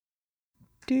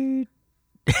do.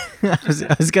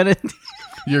 I was gonna.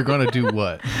 You're gonna do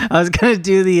what? I was gonna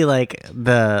do the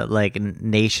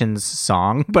nation's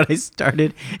song, but I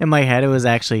started in my head. It was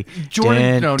actually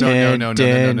Jordan. No.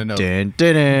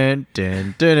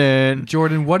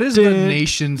 Jordan, what is the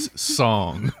nation's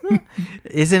song?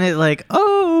 Isn't it like,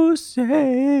 oh,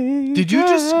 say? Did you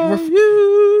just?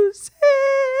 You say?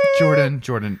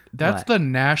 Jordan, that's What? the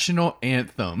national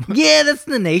anthem, Yeah, that's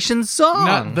the nation's song.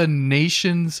 not the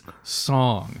nation's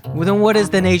song. Well, then what is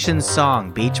the nation's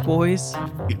song? Beach Boys?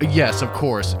 Yes, of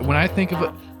course. When I think of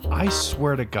it, I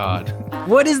swear to God,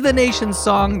 What is the nation's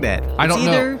song then? I don't it's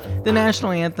know. either the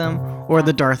national anthem or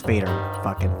the Darth Vader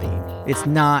fucking theme. It's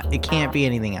not. It can't be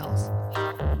anything else.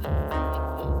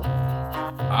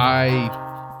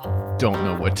 I don't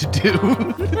know what to do.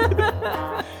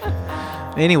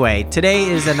 Anyway, today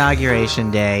is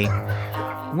inauguration day.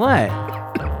 What?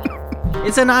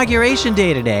 It's inauguration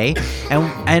day today,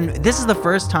 and this is the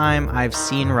first time I've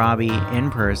seen Robbie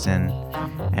in person,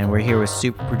 and we're here with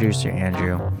super producer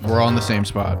Andrew, We're on the same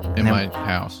spot in my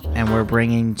house. and we're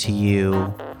bringing to you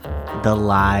the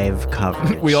live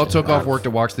coverage. We all took off of- work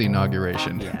to watch the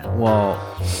inauguration. Yeah. Well,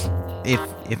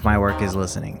 if my work is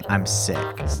listening, I'm sick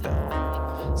still.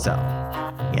 So,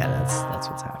 yeah, that's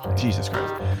what's happening. Jesus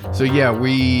Christ. So yeah,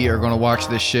 we are going to watch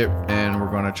this shit, and we're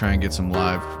going to try and get some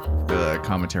live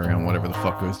commentary on whatever the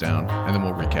fuck goes down, and then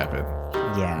we'll recap it.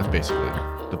 Yeah. That's basically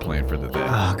the plan for the day.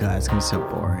 Oh god, it's gonna be so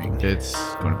boring. It's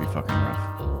going to be fucking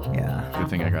rough. Yeah. Good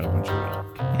thing I got a bunch of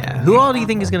Yeah. Who all do you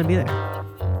think is gonna be there?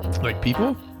 like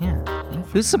people. Yeah.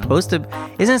 Who's supposed to?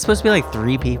 Isn't it supposed to be like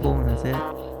 3 people and that's it?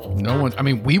 No one. I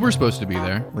mean, we were supposed to be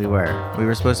there. We were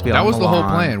supposed to be. That on was the whole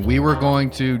lawn. plan. We were going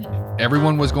to.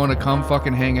 Everyone was going to come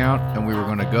fucking hang out, and we were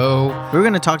going to go. We were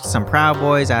gonna talk to some Proud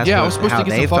Boys. Ask Yeah, I what- was supposed how to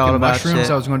get they some felt fucking about mushrooms.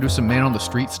 shit. I was going to do some man on the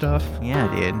street stuff. Yeah,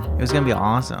 dude. It was gonna be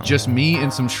awesome. Just me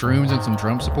and some shrooms and some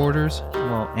Trump supporters.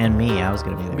 Well, and me, I was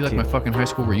gonna be there It'd be like too. my fucking high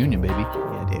school reunion, baby.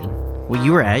 Yeah, dude. Well,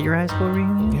 you were at your high school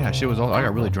reunion? Yeah, shit was all. I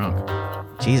got really drunk.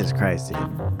 Jesus Christ,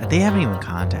 dude. They haven't even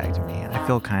contacted me. I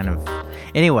feel kind of.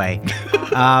 Anyway,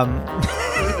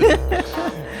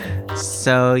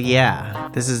 so yeah,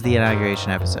 this is the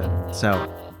inauguration episode. So,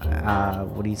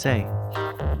 what do you say?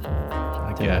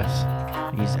 I guess.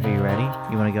 Are you ready?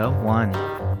 You want to go? 1,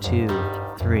 2,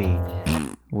 3.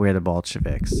 We're the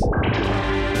Bolsheviks.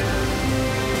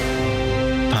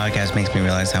 Podcast makes me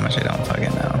realize how much I don't fucking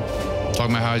know.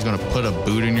 Talking about how he's going to put a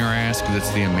boot in your ass because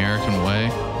it's the American way.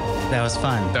 That was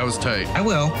fun. That was tight. I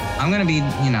will. I'm gonna be,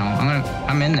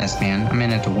 I'm in this, man. I'm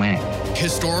in it to win.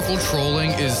 Historical trolling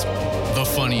is the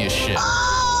funniest shit.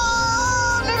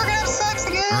 Oh, never gonna have sex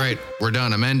again. All right, we're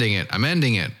done. I'm ending it.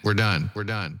 We're done.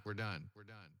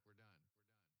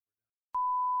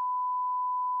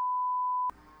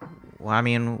 Well, I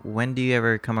mean, when do you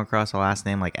ever come across a last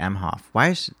name like Emhoff?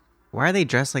 Why are they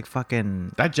dressed like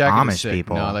fucking That jacket Amish is sick.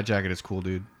 people? No, that jacket is cool,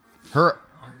 dude.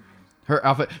 Her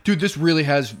outfit, dude. This really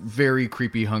has very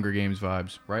creepy Hunger Games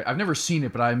vibes, right? I've never seen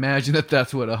it, but I imagine that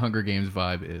that's what a Hunger Games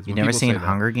vibe is. You've When never people seen say that.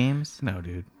 Hunger Games? No,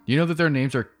 dude. You know that their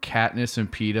names are Katniss and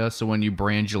Peeta, so when you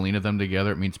Brangelina them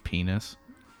together, it means penis.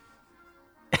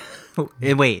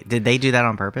 Wait, did they do that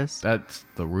on purpose? That's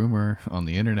the rumor on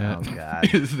the internet. Oh,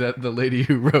 God. Is that the lady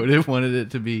who wrote it wanted it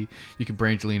to be, you can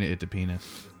Brangelina it to penis.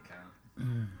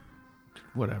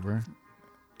 Whatever.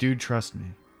 Dude, trust me.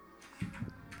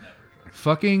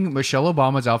 Fucking Michelle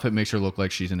Obama's outfit makes her look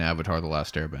like she's in Avatar: The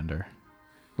Last Airbender.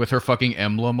 With her fucking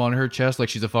emblem on her chest, like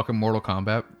she's a fucking Mortal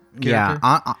Kombat character.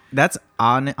 Yeah, that's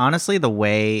honestly the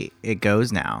way it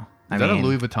goes now. Is that a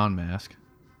Louis Vuitton mask?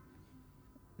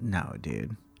 No,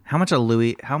 dude. How much are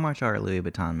Louis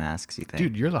Vuitton masks, you think?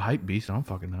 Dude, you're the hype beast. I don't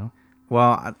fucking know.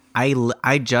 Well,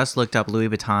 I just looked up Louis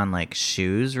Vuitton like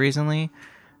shoes recently,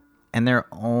 and they're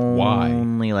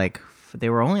only like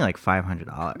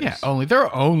 $500. Yeah,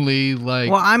 they're only like,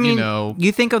 Well, I mean, you know,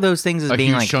 you think of those things as a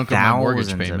being huge like chunk of my mortgage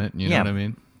thousands payment. of, You know what I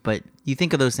mean? But you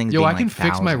think of those things. Yo, being I can like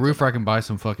fix my thousands roof, or I can buy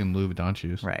some fucking Louis Vuitton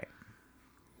shoes. Right.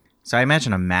 So I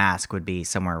imagine a mask would be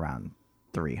somewhere around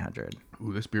 $300.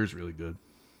 Ooh, this beer's really good.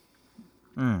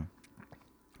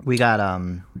 We got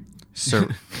Let's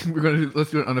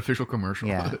do an unofficial commercial.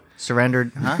 yeah,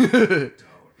 surrendered. Huh?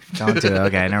 Don't do it.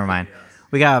 Okay, never mind.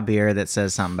 We got a beer that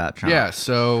says something about Trump. Yeah,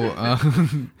 so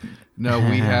no,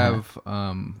 we have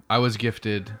I was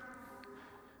gifted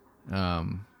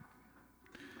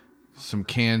some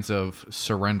cans of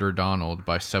Surrender Donald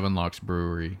by Seven Locks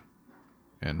Brewery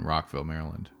in Rockville,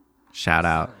 Maryland. Shout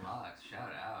out.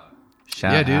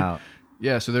 Shout Yeah, dude. out.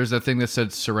 Yeah, so there's that thing that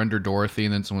said Surrender Dorothy,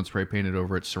 and then someone spray painted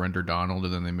over it Surrender Donald,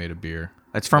 and then they made a beer.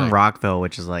 It's from Like- Rockville,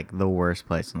 which is like the worst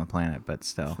place on the planet, but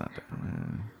still.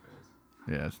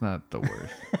 Yeah, it's not the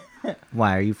worst.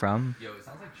 Why are you from? Yo, it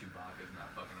sounds like Chewbacca's not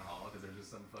fucking a hall because there's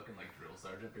just some fucking like drill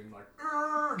sergeant being like,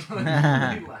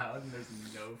 really loud, and there's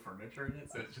no furniture in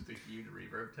it, so it's just a huge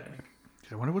reverb tank.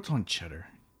 I wonder what's on Cheddar.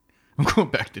 I'm going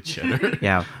back to Cheddar.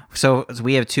 Yeah. So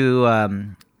we have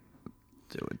two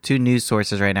news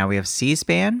sources right now. We have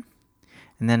C-SPAN,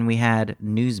 and then we had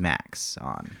Newsmax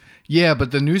on. Yeah,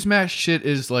 but the Newsmax shit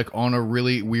is like on a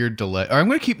really weird delay. I'm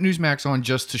going to keep Newsmax on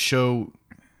just to show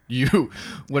you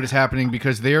what is happening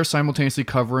because they are simultaneously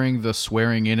covering the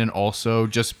swearing in and also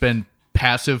just been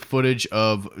passive footage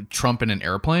of Trump in an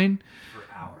airplane.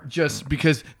 Just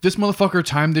because this motherfucker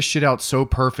timed this shit out so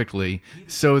perfectly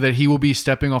so that he will be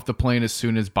stepping off the plane as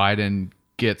soon as Biden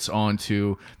gets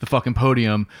onto the fucking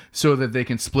podium so that they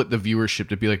can split the viewership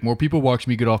to be like, more people watch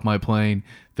me get off my plane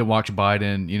than watch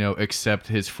Biden, you know, accept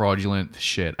his fraudulent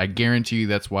shit. I guarantee you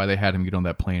that's why they had him get on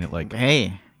that plane at like...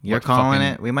 Hey, you're What calling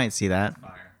fucking- it? We might see that.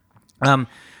 Fire.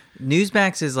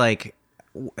 Newsmax is like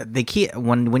they keep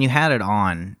when you had it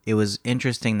on, it was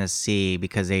interesting to see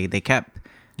because they kept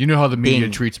You know how the media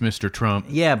Being- treats Mr. Trump.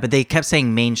 yeah, but they kept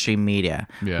saying mainstream media.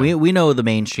 Yeah. We know the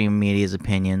mainstream media's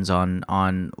opinions on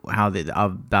how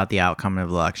about the outcome of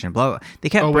the election. Blah, blah. They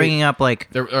kept Oh, wait. bringing up like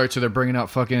All right, so they're bringing out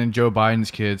fucking Joe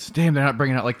Biden's kids. Damn, they're not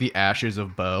bringing out like the ashes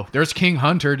of Bo. There's King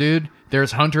Hunter, dude.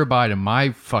 There's Hunter Biden, my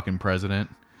fucking president.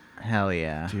 hell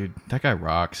yeah. Dude, that guy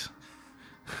rocks.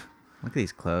 Look at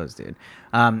these clothes, dude.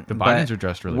 The but Bidens are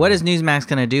dressed really What well. is Newsmax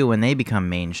gonna do when they become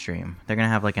mainstream? They're gonna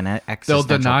have like an They'll existential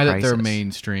deny that they're crisis.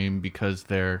 mainstream because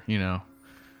they're, you know,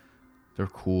 they're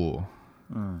cool.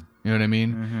 Hmm. You know what I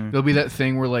mean? There'll be that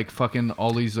thing where like fucking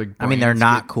all these like I mean, they're brands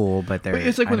not get- cool, but they're. But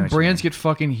it's like I know when what you brands mean. get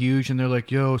fucking huge and they're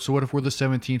like, yo, so what if we're the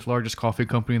 17th largest coffee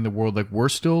company in the world? Like, we're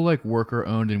still like worker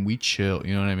owned and we chill.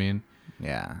 You know what I mean?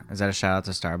 Yeah, is that a shout out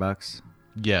to Starbucks?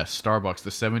 Yes, Starbucks, the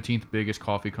 17th biggest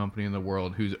coffee company in the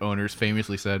world, whose owners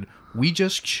famously said, we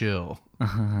just chill.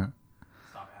 Stop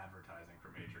advertising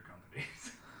for major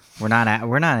companies.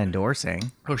 We're not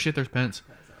endorsing. Oh shit, there's Pence.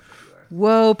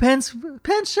 Whoa, Pence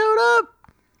showed up.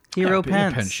 Hero Yeah,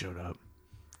 Pence. Pence showed up.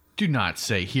 Do not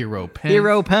say Hero Pence.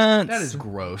 Hero Pence. That is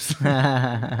gross.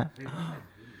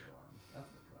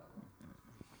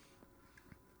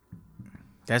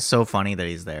 That's so funny that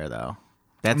he's there though.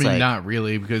 I That's mean, like. not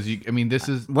really, because this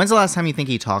is. When's the last time you think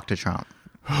he talked to Trump?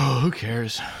 Who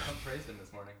cares? Trump praised him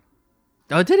this morning.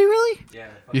 Oh, did he really? Yeah.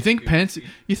 You think fucking Pence? huge-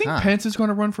 You think Huh. Pence is going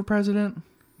to run for president?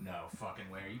 No fucking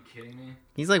way. Are you kidding me?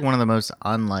 He's like one of the most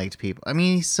unliked people. I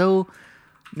mean, he's so.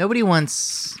 Nobody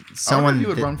wants I wonder someone. if he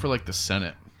would that- run for like the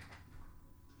Senate.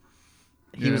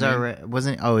 He You was know what I already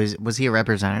wasn't. Oh, was he a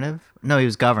representative? No, he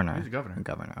was governor. He was a governor.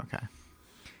 Governor. Okay.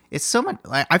 It's so much.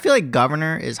 I feel like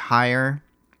governor is higher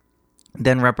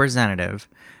than representative,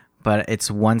 but it's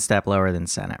one step lower than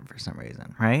Senate for some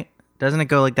reason, right? Doesn't it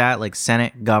go like that? Like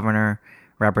Senate, governor,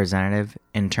 representative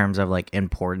in terms of like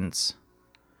importance,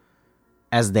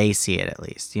 as they see it, at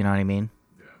least. You know what I mean?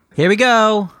 Here we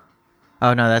go.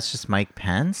 Oh no, that's just Mike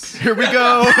Pence. Here we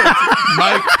go,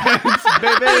 Mike Pence,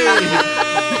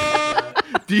 baby.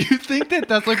 Do you think that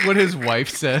that's like what his wife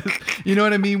says? You know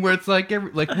what I mean? Where it's like,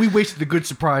 we wasted the good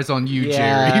surprise on you,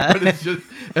 Yeah. Jerry. But it's just,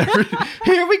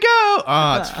 here we go.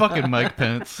 Ah, it's fucking Mike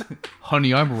Pence.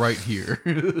 Honey, I'm right here.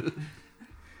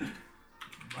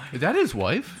 Is that his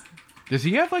wife? Does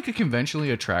he have like a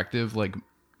conventionally attractive like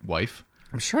wife?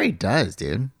 I'm sure he does,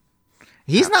 dude.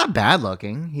 He's not bad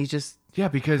looking. He's just Yeah,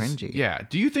 because Cringy. yeah.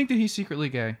 Do you think that he's secretly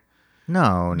gay?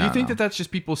 no. Do you think no. that that's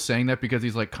just people saying that because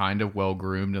he's like kind of well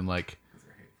groomed and like,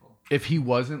 if he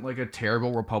wasn't like a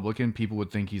terrible Republican, people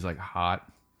would think he's like hot.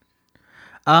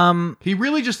 He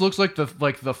really just looks like the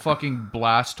fucking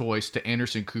Blastoise to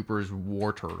Anderson Cooper's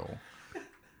War Turtle.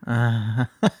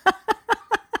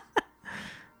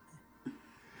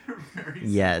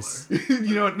 Yes.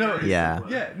 You know what? No. Yeah.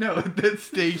 Yeah. No. That's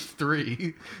stage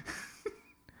 3.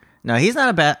 No, he's not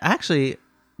a bad. Actually,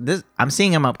 this I'm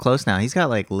seeing him up close now. He's got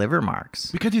like liver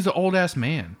marks. Because he's an old ass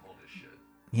man.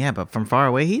 Yeah, but from far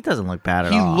away, he doesn't look bad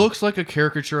at He all. looks like a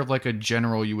caricature of like a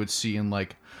general you would see in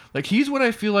like he's what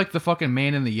I feel like the fucking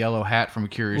man in the yellow hat from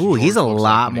Curious. Ooh, George he's a looks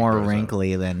like lot when he more grows up.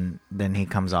 wrinkly than he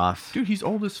comes off. Dude, he's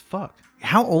old as fuck.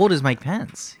 How old is Mike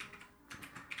Pence?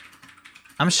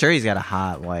 I'm sure he's got a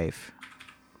hot wife.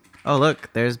 Oh, look,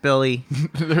 there's Billy,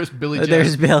 There's Billy Jeff.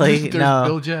 There's Billy. There's No.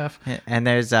 Bill Jeff. and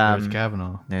there's There's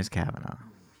Kavanaugh. There's Kavanaugh.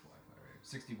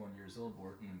 61 years old,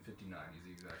 working 59. He's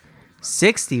the exact same age as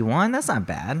 61. That's not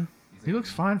bad. He looks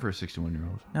fine for a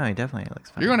 61-year-old. No, he definitely looks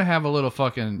fine. You're gonna have a little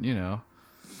fucking,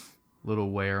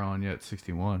 little wear on you at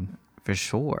 61. for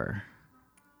sure.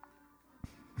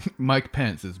 Mike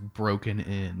Pence is broken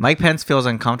in. Mike Pence feels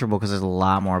uncomfortable because there's a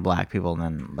lot more black people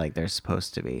than like there's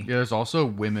supposed to be. Yeah, there's also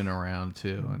women around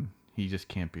too, and He just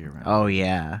can't be around. Oh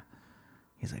yeah.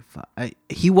 He's like, fuck.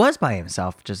 He was by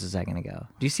himself just a second ago.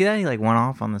 Do you see that? He like went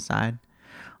off on the side.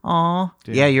 Aw.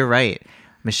 Yeah, you're right.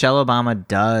 Michelle Obama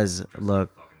does look.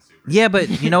 Yeah,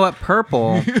 but you know what?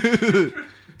 Purple.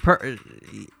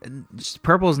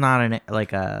 Purple's not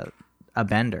like a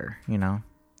bender, you know,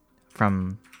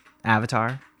 from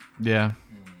Avatar. Yeah.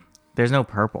 There's no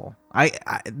purple.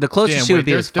 The closest she would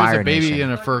be is Fire There's a baby Nation.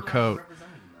 in a fur coat.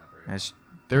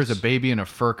 There's a baby in a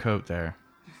fur coat there.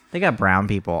 They got brown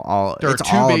people. There are it's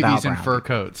two all babies about in brown fur people.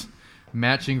 coats,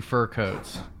 matching fur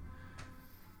coats.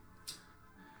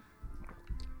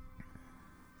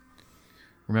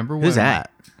 Remember when? Who's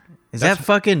that? Is that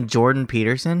fucking Jordan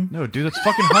Peterson? No, dude, that's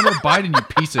fucking Hunter Biden, you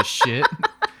piece of shit.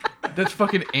 That's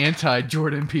fucking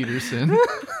anti-Jordan Peterson.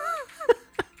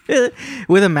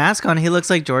 With a mask on, he looks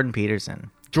like Jordan Peterson.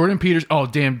 Jordan Peterson. Oh,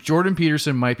 damn. Jordan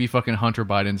Peterson might be fucking Hunter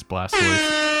Biden's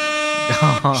Blastoise.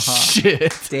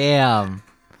 Shit. Damn.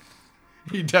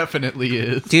 He definitely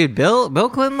is. Dude, Bill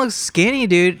Clinton looks skinny,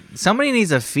 dude. Somebody needs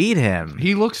to feed him.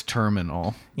 He looks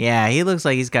terminal. Yeah, he looks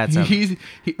like he's got some. I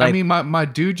like- mean, my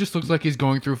dude just looks like he's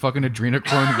going through fucking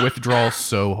adrenochrome withdrawal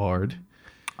so hard.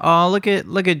 Oh, look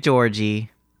at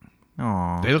Georgie.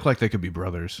 Oh, They look like they could be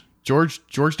brothers. George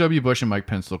W. Bush and Mike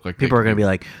Pence look like people are gonna be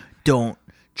like, don't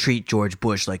treat George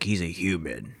Bush like he's a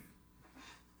human.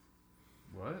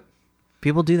 What?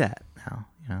 People do that now.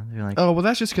 You know, they're like, Oh, well,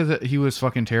 that's just because he was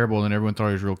fucking terrible and everyone thought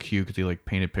he was real cute because he like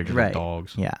painted pictures right, of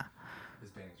dogs. yeah.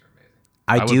 His paintings are amazing.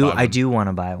 I would buy I one. do want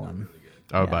to buy one.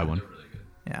 I would buy one. They're really good.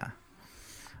 Yeah,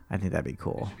 I think that'd be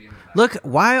cool. Look,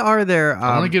 why are there?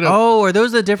 wanna get a- oh, are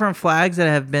those the different flags that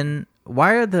have been?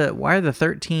 Why are the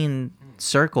 13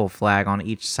 circle flag on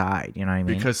each side? You know what I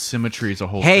mean? Because symmetry is a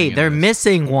whole hey, thing in they're this.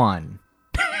 missing one.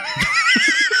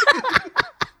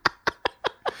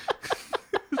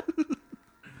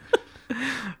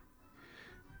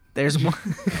 There's one.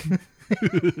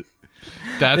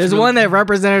 That's There's really- one that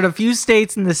represented a few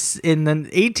states in the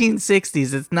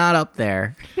 1860s. It's not up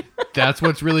there. That's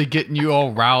what's really getting you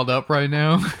all riled up right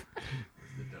now.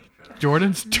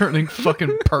 Jordan's turning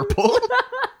fucking purple.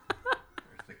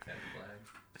 The cat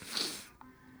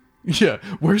flag. Yeah,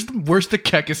 where's the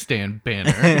Kekistan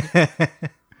banner?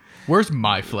 Where's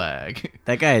my flag?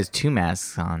 That guy has two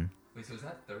masks on. Wait, so is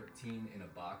that 13 in a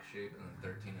box shape and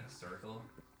then 13 in a circle?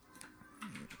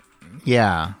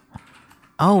 Yeah.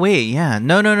 Oh wait, yeah.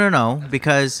 No.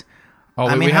 Because Oh,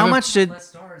 I wait, mean, we how haven't- much did? Less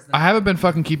stars than I haven't been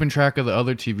fucking keeping track of the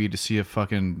other TV to see if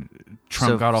fucking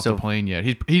Trump got off the plane yet.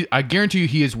 I guarantee you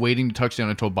he is waiting to touch down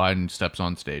until Biden steps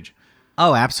on stage.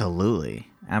 Oh, absolutely.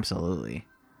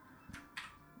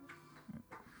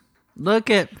 Look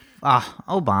at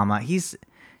Obama. He's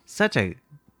such a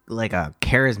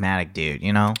charismatic dude,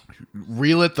 you know?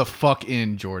 Reel it the fuck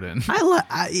in, Jordan.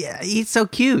 Yeah, he's so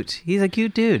cute. He's a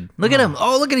cute dude. Look at him.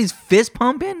 Oh, look at his fist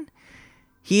pumping.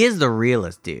 He is the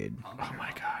realest dude. Oh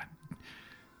my god.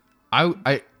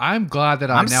 I'm glad that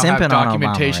I I'm now simping have on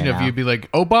documentation Obama right of now. you be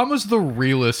like, Obama's the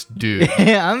realest dude.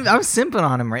 Yeah, I'm simping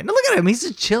on him right now. Look at him. He's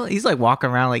just chilling. He's like walking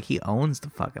around like he owns the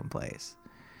fucking place.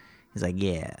 He's like,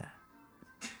 yeah.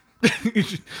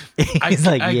 He's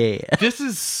like, yeah. This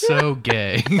is so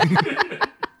gay.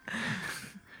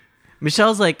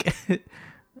 Michelle's like,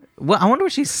 what? I wonder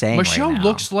what she's saying. Michelle right now.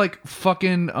 looks like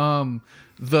fucking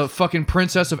the fucking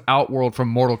princess of Outworld from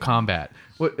Mortal Kombat.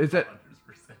 What is that?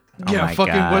 Oh Yeah, my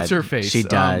fucking God. what's her face? She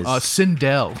does.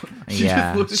 Sindel.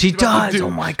 Yeah. just looks- She she's about to does. Oh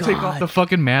my Take off God. the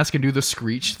fucking mask and do the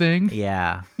screech thing.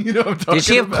 Yeah. You know what I'm talking Did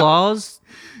she have about? claws?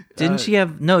 Didn't she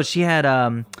have? No, she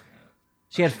had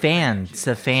she had fans.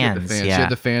 The fans. She Yeah. had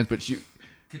the fans, but she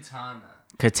Katana.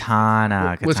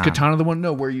 Katana. was Katana the one?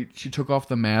 No, where she took off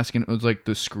the mask and it was like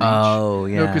the screech. Oh, No,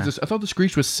 yeah. because I thought the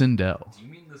screech was Sindel. Do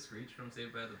you mean the screech from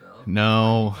Saved by the Bell?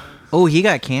 No. Oh, he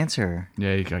got cancer.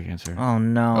 Yeah, he got cancer. Oh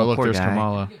no. Oh, look, poor there's guy.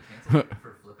 Kamala. Did you get canceled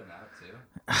for flipping out too?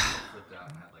 Flipped out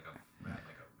and had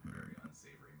a very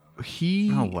unsavory moment.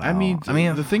 He. Oh, wow. I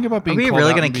mean, the thing about Are being we called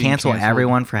really out gonna and being cancel canceled-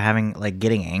 everyone for having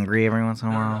getting angry every once in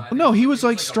a while? No, he was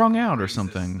like a strung out or racist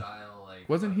something. style, like,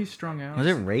 Wasn't he strung out? Was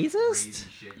it crazy racist?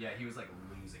 shit. Yeah, he was like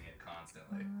losing it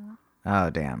constantly. Oh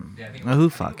damn. Yeah, I think Well, who I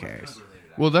think fuck it was cares?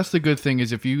 related, Well, that's the good thing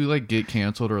is if you like get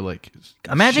canceled or like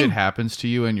Imagine- shit happens to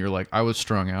you and you're like I was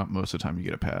strung out, most of the time you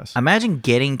get a pass. Imagine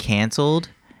getting canceled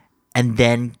and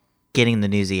then getting the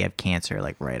news that you have cancer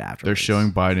right after. They're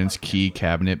showing Biden's key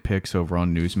cabinet picks over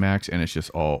on Newsmax and it's just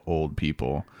all old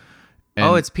people. And,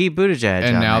 Oh, it's Pete Buttigieg.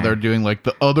 and on now there. they're doing like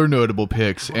the other notable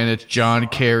picks and it's John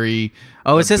Kerry.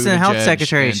 Oh, Assistant Health Buttigieg,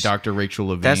 Secretary. and Dr. Rachel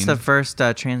Levine. That's the first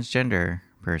transgender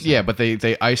person. Yeah, but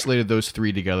they isolated those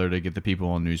three together to get the people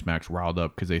on Newsmax riled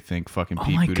up because they think fucking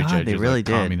Pete my Buttigieg God, they is really like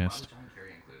did. communist. John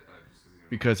Kerry included, just 'cause he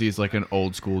because he's like an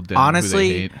old school Dem who they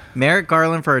Honestly, hate. Merrick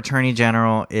Garland for Attorney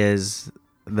General is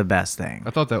the best thing.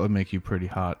 I thought that would make you pretty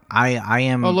hot. I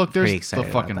am. Oh, look, pretty there's excited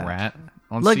the fucking about that. rat.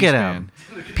 On Look at C-SPAN.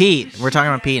 him, Pete. We're talking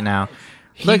about Pete now.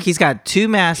 Look, he's got two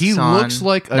masks He on. looks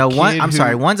like a one. kid I'm who-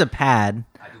 sorry, one's a pad,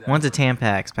 one's a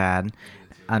Tampax pad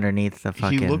underneath the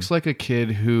fucking. He looks like a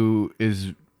kid who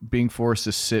is being forced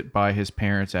to sit by his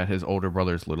parents at his older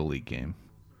brother's Little League game.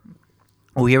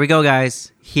 Oh, here we go,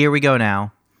 guys. Here we go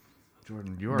now.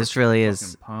 Jordan, you are This really fucking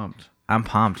is- pumped. I'm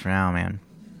pumped now, man.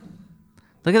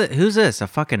 Look at it. Who's this? A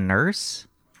fucking nurse?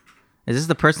 Is this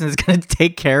the person that's gonna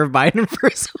take care of Biden for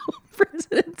his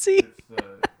presidency?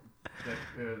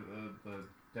 The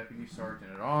deputy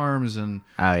sergeant at arms and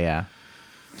Oh yeah.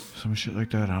 some shit like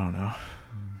that. I don't know.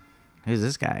 Who's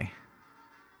this guy?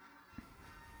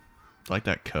 I like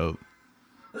that coat.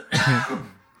 I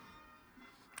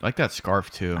like that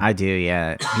scarf too. I do,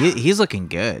 yeah. He's looking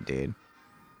good, dude.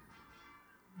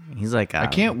 He's like I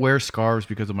can't wear scarves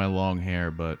because of my long hair,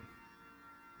 but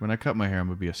when I cut my hair, I'm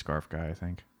gonna be a scarf guy. I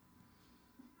think.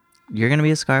 You're gonna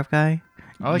be a scarf guy.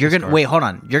 I like You're a gonna scarf. wait. Hold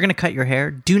on. You're gonna cut your hair.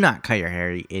 Do not cut your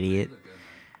hair, you idiot.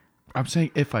 I'm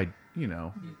saying if I, you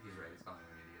know, He's right. He's calling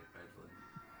me an idiot,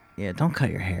 rightfully. Yeah, don't cut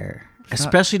your hair. not-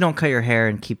 Especially don't cut your hair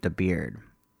and keep the beard.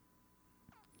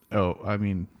 oh, I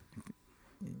mean,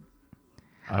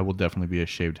 I will definitely be a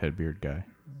shaved head beard guy.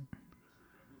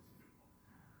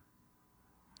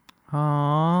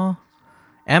 Aww.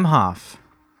 Emhoff,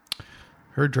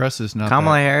 Her dress is not.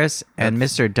 Kamala that, Harris, and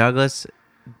Mr. Douglas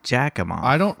Giacomo.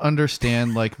 I don't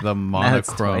understand like the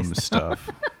monochrome twice. stuff.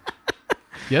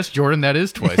 Yes, Jordan, that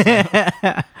is twice. Is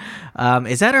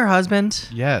that her husband?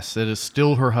 Yes, it is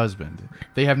still her husband.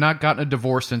 They have not gotten a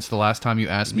divorce since the last time you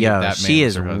asked me if Yo, that man she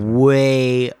was is her husband.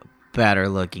 way better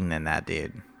looking than that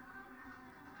dude.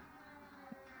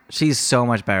 She's so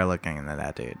much better looking than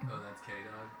that dude. Oh, that's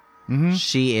K-Dog.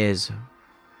 She is.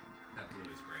 That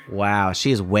dude is great. Wow,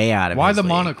 she is way out of. Why his the league.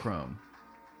 monochrome?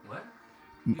 What?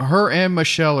 Her and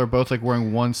Michelle are both like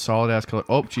wearing one solid ass color.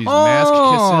 Oh, she's mask kissing.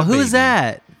 Oh, a who's baby.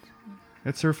 that?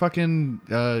 It's her fucking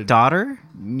Daughter?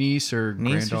 niece or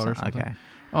Niece or granddaughter. Or something? something. Okay.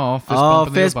 Oh, fist Oh,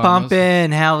 pumping. the fist Obamas.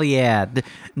 pumping! Hell yeah!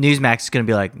 Newsmax is gonna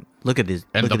be like, look at this.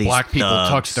 And look the at these black people thugs.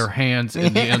 touch their hands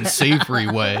in the unsavory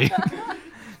way.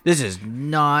 This is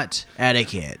not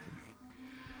etiquette.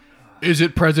 Is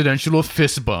it presidential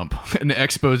fist bump? An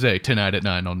expose tonight at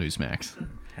 9 on Newsmax.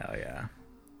 Hell yeah!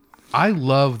 I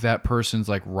love that person's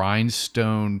like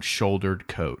rhinestone shouldered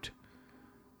coat.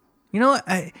 You know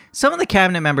what? Some of the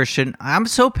cabinet members shouldn't. I'm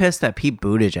so pissed that Pete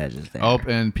Buttigieg is there. Oh,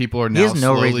 and people are He now has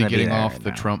no reason slowly to be getting there off right the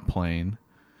now. Trump plane.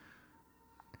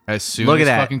 As soon Look as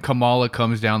at that. fucking Kamala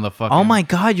comes down the fucking. Oh my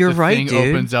God, you're the right, thing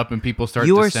dude. opens up and people start.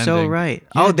 You are descending. so right.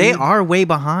 Yeah, Oh, they dude. are way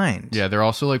behind. Yeah, they're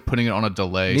also like putting it on a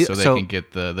delay You- so they so- can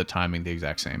get the timing the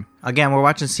exact same. Again, we're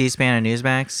watching C-SPAN and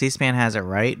Newsmax. C-SPAN has it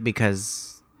right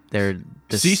because they're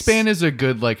C-SPAN is a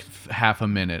good like half a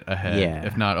minute ahead, Yeah.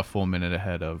 if not a full minute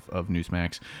ahead of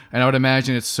Newsmax. And I would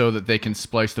imagine it's so that they can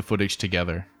splice the footage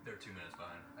together. They're 2 minutes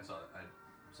behind. I saw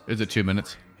Is it 2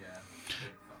 minutes? Yeah. They're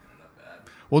fucking it up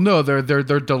bad. Well, no,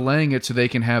 they're delaying it so they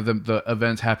can have the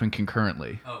events happen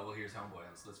concurrently. Oh, well, here's Homeboy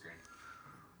on split screen.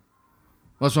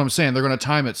 That's what I'm saying. They're going to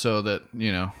time it so that,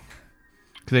 you know,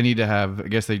 because they need to have, I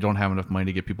guess they don't have enough money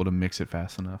to get people to mix it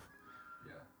fast enough.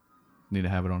 Yeah. Need to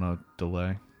have it on a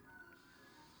delay.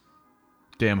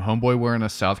 Damn, Homeboy wearing a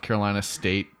South Carolina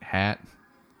State hat.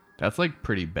 That's like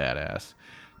pretty badass.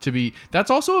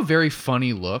 That's also a very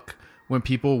funny look when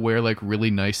people wear like really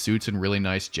nice suits and really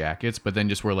nice jackets, but then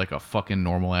just wear like a fucking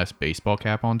normal ass baseball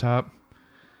cap on top.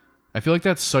 I feel like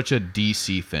that's such a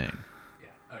DC thing. Yeah.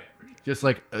 Oh, yeah, for sure. Just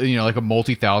like, you know, like a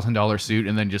multi-$1,000 suit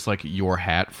and then just like your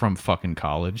hat from fucking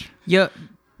college. Yeah,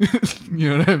 You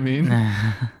know what I mean?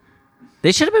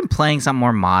 they should have been playing something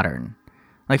more modern.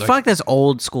 Like fuck this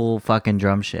old school fucking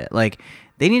drum shit. Like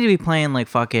they need to be playing like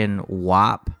fucking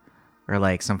WAP or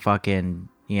like some fucking,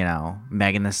 you know,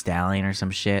 Megan Thee Stallion or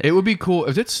some shit. It would be cool.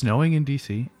 Is it snowing in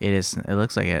DC? It is. It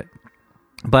looks like it.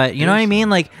 But you know what I mean?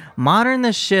 Like modern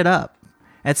this shit up.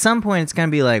 At some point, it's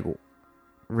gonna be like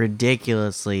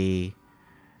ridiculously.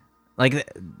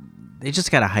 Like they just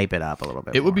gotta hype it up a little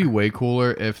bit. It would be more. way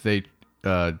cooler if they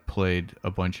played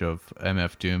a bunch of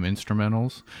MF Doom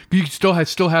instrumentals. You could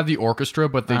still have the orchestra,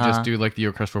 but they just do like the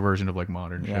orchestral version of like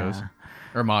modern shows Yeah.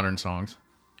 or modern songs.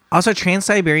 Also,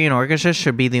 Trans-Siberian Orchestra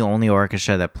should be the only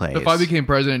orchestra that plays. If I became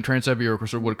president, Trans-Siberian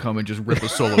Orchestra would come and just rip a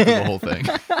solo through the whole thing.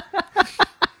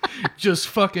 Just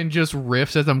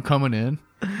riffs as I'm coming in.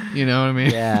 You know what I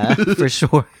mean? yeah, for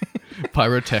sure.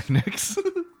 Pyrotechnics. Look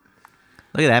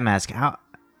at that mask. How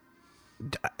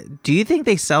do you think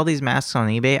they sell these masks on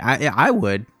eBay? I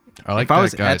would. I like if I that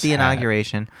was at guy's the hat.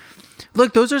 inauguration,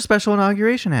 look, those are special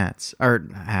inauguration hats or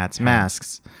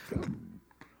masks.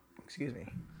 Excuse me.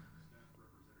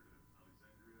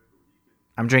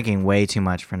 I'm drinking way too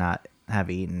much for not have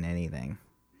eaten anything.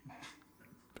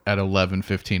 At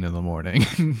 11:15 in the morning.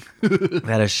 I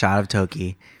had a shot of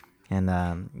Toki and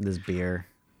this beer.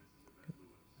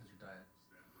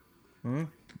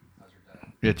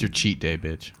 It's your cheat day,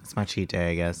 bitch. It's my cheat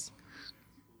day, I guess.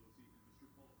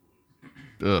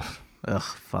 Ugh. Ugh,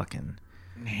 fucking.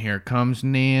 Here comes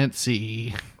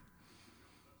Nancy.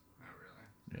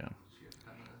 Yeah.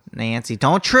 Nancy,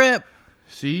 don't trip.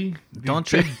 See? Don't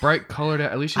Big, trip. bright colored.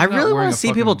 At least she's I not really wearing want a to see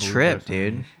fucking people blue trip, dress.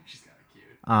 dude. She's kind of cute.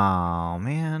 Oh,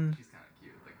 man. She's kind of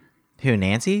cute. Like, Who,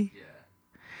 Nancy? yeah,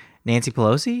 Nancy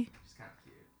Pelosi? she's kind of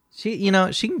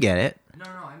cute. She can get it. No,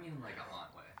 I mean like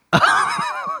a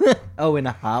hot way. Oh, in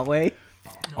a hot way?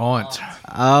 Aunt.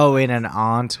 Oh, in an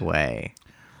aunt way.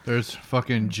 There's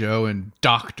fucking Joe and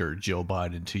Dr. Jill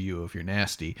Biden to you if you're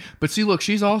nasty. But see, look,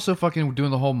 she's also fucking doing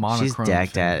the whole monochrome She's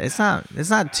decked thing. at. It's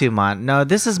not too No,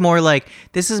 this is more like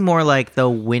the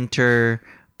winter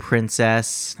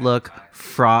princess look.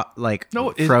 No,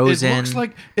 it Frozen. looks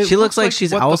like she looks like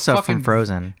she's what the Elsa fucking- from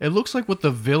Frozen. It looks like what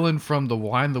the villain from The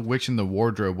Wine, the Witch, and the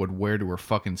Wardrobe would wear to her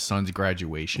fucking son's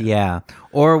graduation. Yeah.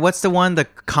 Or what's the one? The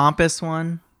compass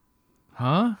one?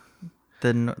 Huh?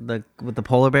 The with the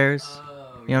polar bears?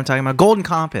 You know what I'm talking about? Golden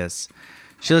Compass.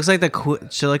 She looks like the queen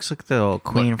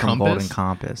from Compass? Golden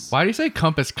Compass. Why do you say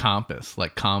compass?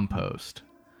 Like compost.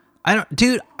 I don't,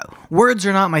 dude. Words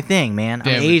are not my thing, man.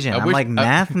 Damn I'm it. Asian. I I'm wish- like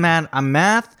math. I'm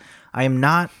math. I am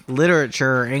not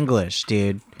literature or English,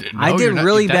 dude. I No, did you're not-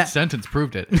 really that bad. sentence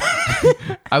proved it.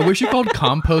 I wish you called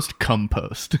compost.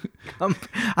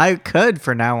 I could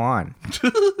for now on.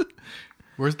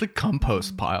 Where's the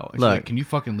compost pile? She's Look. like, can you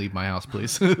fucking leave my house,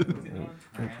 please?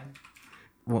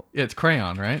 Well- Yeah, it's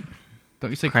crayon, right? Don't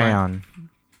you say crayon?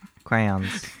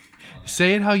 Crayons.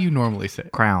 Say it how you normally say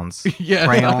it. Crowns. Yeah.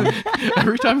 Crayon.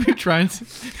 every time you try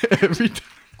and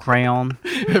Crayon.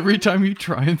 every time you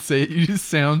try and say it, you just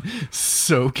sound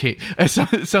so it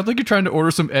sounds like you're trying to order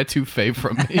some etouffee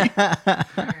from me.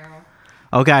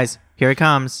 Oh, guys, here it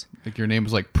comes. Like your name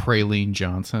was like Praline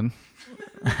Johnson.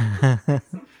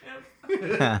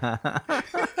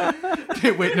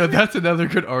 Wait, no, that's another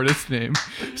good artist name.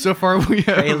 So far, we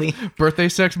have Praline. Birthday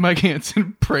Sex Mike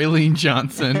Hansen, Praline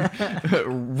Johnson,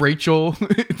 Rachel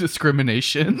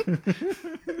Discrimination.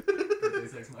 Birthday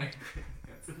sex, Mike.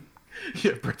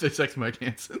 Yeah, Birthday Sex Mike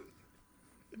Hansen.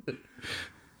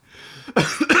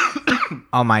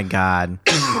 Oh my god.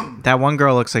 That one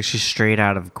girl looks like she's straight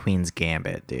out of Queen's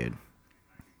Gambit, dude.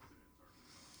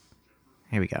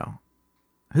 Here we go.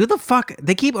 Who the fuck?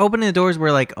 They keep opening the doors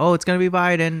where like, oh, it's gonna be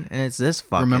Biden, and it's this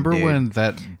fucking Remember dude. when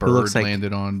that bird looks like-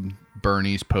 landed on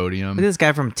Bernie's podium? Look at this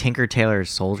guy from Tinker Tailor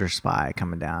Soldier Spy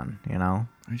coming down, you know?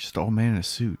 He's just all man in a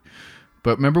suit.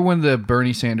 But remember when the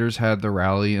Bernie Sanders had the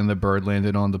rally and the bird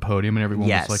landed on the podium and everyone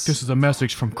Yes. was like, this is a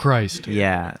message from Christ.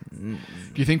 Yeah. Do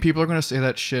you think people are going to say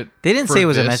that shit? They didn't for say it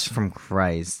was a this? message from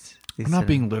Christ. They I'm not said-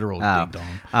 being literal, Oh. ding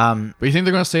dong. But you think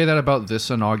they're going to say that about this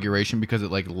inauguration because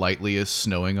it like lightly is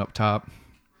snowing up top?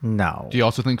 No. Do you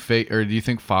also think do you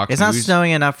think Fox It's News? not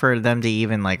snowing enough for them to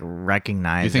even like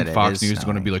recognize. Do you think that it Fox is News is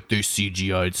going to snowing. be like, they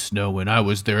CGI'd snow and I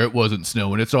was there, it wasn't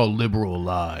snowing, it's all liberal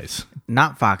lies?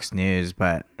 Not Fox News,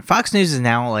 but Fox News is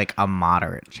now like a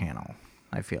moderate channel,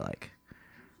 I feel like.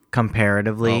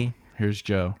 Comparatively. Oh, here's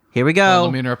Joe. Here we Oh, go.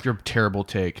 let me interrupt your terrible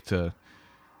take to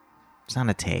It's not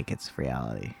a take, it's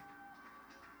reality.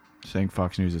 saying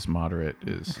Fox News is moderate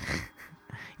is...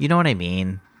 You know what I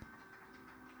mean?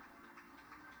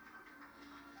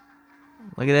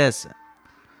 Look at this.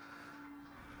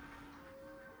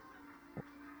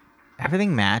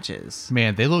 Everything matches.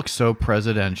 Man, they look so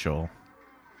presidential.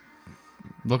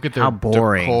 Look at their How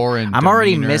boring. decor and I'm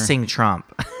already demeanor. missing Trump.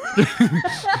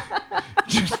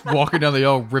 Just walking down the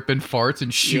aisle ripping farts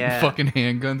and shooting Yeah. fucking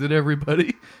handguns at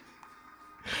everybody.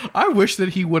 I wish that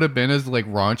he would have been as like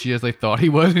raunchy as they thought he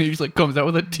was, and he just like comes out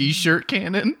with a t-shirt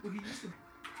cannon.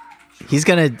 He's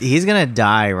gonna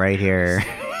die right here.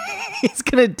 He's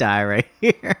gonna die right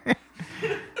here.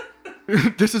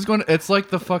 This is going to... It's like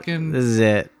the fucking... This is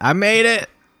it. I made it.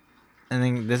 I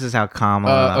think this is how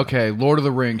Kamala. okay, Lord of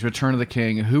the Rings, Return of the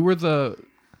King. Who were the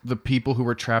people who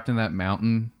were trapped in that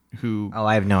mountain who... Oh,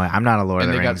 I have no. I'm not a Lord of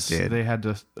and the they Rings dude. they had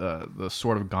to the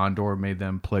sword of Gondor made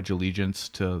them pledge allegiance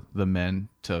to the men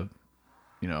to,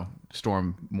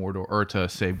 storm Mordor or to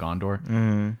save Gondor.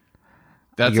 Mm-hmm.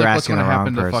 That's You're like what's asking going to the wrong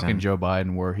happen to person. fucking Joe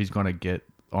Biden, where he's going to get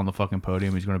on the fucking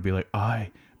podium. He's going to be like, "I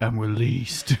am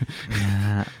released."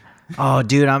 Oh,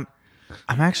 dude, I'm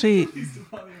actually.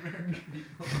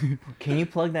 Can you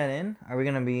plug that in? Are we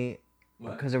gonna be?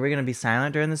 What? Because are we gonna be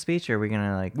silent during the speech, or are we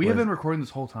gonna like? We what have is- been recording this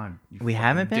whole time. you We fucking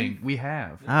haven't been? dink. We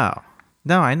have. Oh,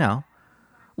 no, I know.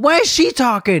 Why is she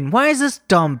talking? Why is this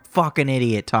dumb fucking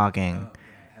idiot talking?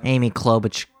 Amy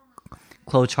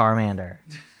Charmander.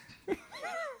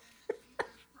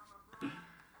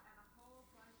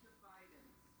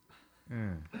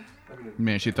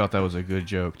 Man, she thought that was a good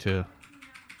joke too.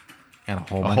 And a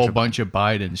whole A bunch whole of bunch of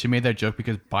Biden. She made that joke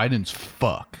because Biden's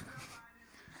fuck.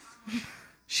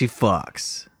 She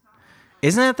fucks.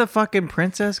 Isn't that the fucking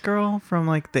princess girl from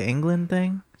like the England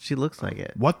thing? She looks like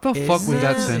it. What the fuck was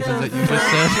that sentence that you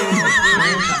just said?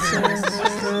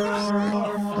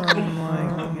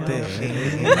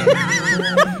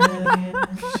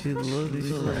 She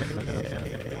looks like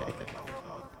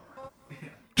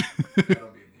That'll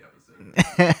be in the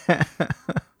episode.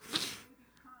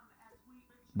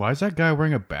 Why is that guy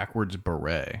wearing a backwards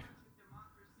beret?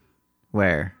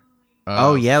 Where?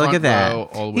 Oh yeah, look at front that. row,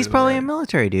 all the way He's to the probably a right.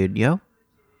 military dude, yo.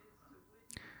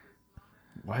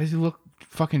 Why does he look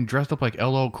fucking dressed up like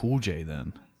LL Cool J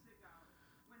then?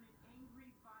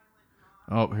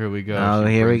 Oh, here we go. Oh,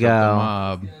 She here we brings up the go.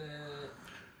 mob.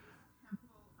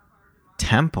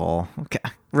 Temple. Okay.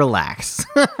 Relax.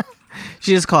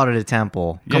 She just called it a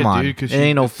temple. Come Yeah, on. dude, 'cause it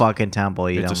ain't no it's- fucking temple.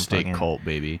 You It's a don't state fucking... cult,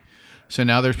 baby. So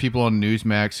now there's people on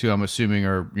Newsmax who I'm assuming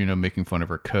are, making fun of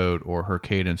her coat or her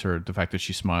cadence or the fact that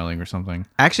she's smiling or something.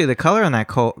 Actually, the color on that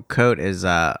coat is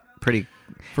pretty.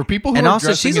 For people who And are also,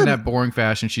 dressing she's in a- that boring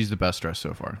fashion, she's the best dressed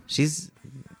so far. She's.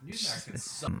 Newsmax can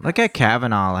suck. Look at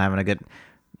Kavanaugh having a good.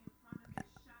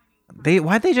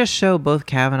 Why'd they just show both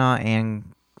Kavanaugh and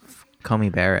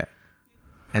Comey Barrett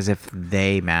as if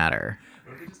they matter?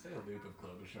 What if we just play a loop of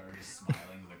Klobuchar just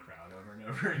smiling to the crowd over and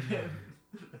over again?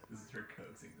 This is her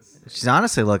coaxing this. She's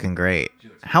honestly looking great.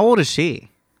 How old is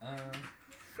she?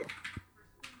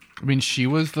 I mean, she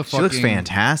was the She fucking. looks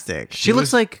fantastic. She was-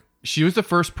 looks like. She was the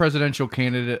first presidential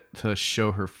candidate to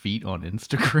show her feet on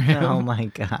Instagram. Oh my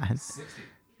god. 60.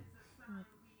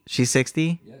 She's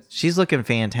 60? Yes. She's looking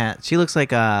fantastic. She looks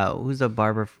like who's the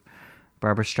Barbara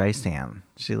Streisand.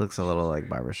 She looks a little like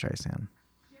Barbara Streisand.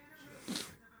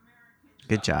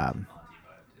 Good job.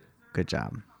 Good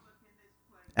job.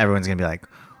 Everyone's going to be like,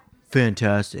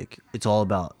 fantastic. It's all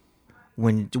about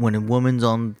when a woman's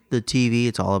on the TV,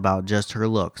 it's all about just her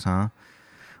looks, huh?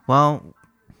 Well,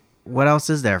 what else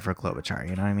is there for Klobuchar,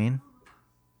 you know what I mean?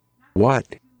 What?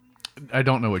 I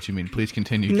don't know what you mean. Please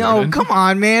continue. No, Jordan. come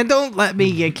on, man. Don't let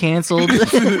me get canceled.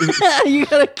 You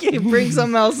got to bring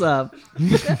something else up. I'm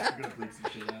gonna bleep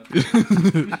some shit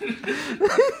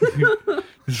out.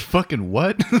 This fucking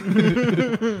what?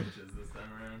 Bitches this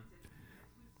time around.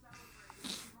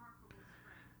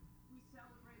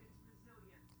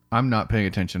 I'm not paying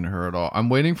attention to her at all. I'm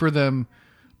waiting for them.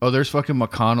 Oh, there's fucking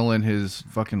McConnell and his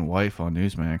fucking wife on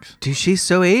Newsmax. Dude, she's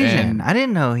so Asian. And- I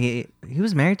didn't know he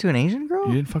was married to an Asian girl.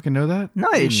 You didn't fucking know that? No,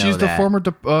 I didn't She's know the that. former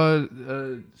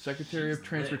Secretary of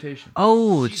Transportation.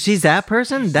 Oh, she's that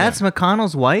person? That's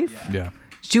McConnell's wife? Yeah.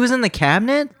 She was in the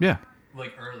cabinet? Yeah.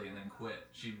 Like early and then quit.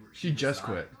 She just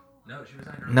resigned. quit. No, she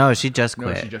resigned early. No, she just No,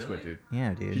 quit. she just quit, dude.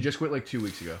 Yeah, She dude. just quit like 2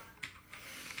 weeks ago.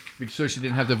 So she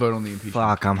didn't have to vote on the impeachment.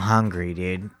 Fuck, I'm hungry,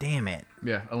 dude. Damn it.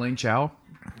 Yeah, Elaine Chao.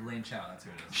 Elaine Chao, that's who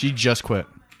it is. She just quit.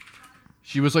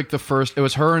 She was like the first. It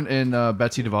was her and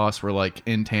Betsy DeVos were like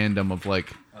in tandem of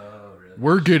like, Oh, really?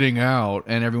 we're getting out,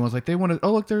 and everyone's like, they want to.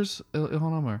 Oh, look, there's Ilhan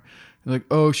Omar. Like,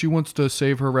 oh, she wants to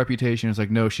save her reputation. It's like,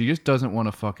 no, she just doesn't want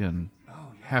to fucking Oh,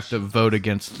 yeah. have to vote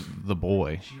against the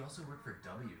boy. She also worked for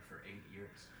W for 8 years.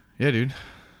 Yeah, dude.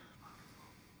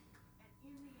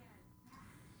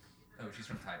 Oh, she's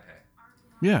from Taipei.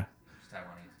 Yeah. She's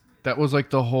Taiwanese. That was like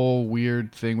the whole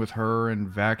weird thing with her and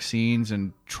vaccines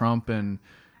and Trump, and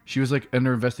she was like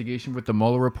under investigation with the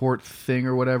Mueller report thing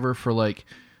or whatever for like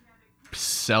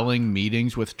selling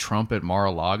meetings with Trump at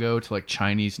Mar-a-Lago to like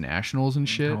Chinese nationals and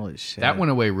shit. Holy shit. That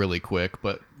went away really quick,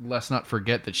 but let's not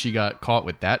forget that she got caught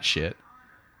with that shit.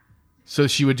 So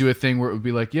she would do a thing where it would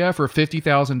be like, yeah, for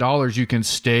 $50,000 you can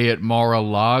stay at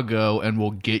Mar-a-Lago and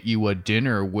we'll get you a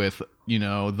dinner with,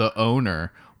 the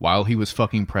owner while he was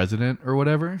fucking president or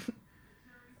whatever. That's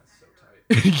so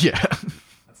tight. Yeah. That's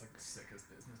like the sickest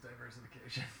business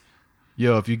diversification.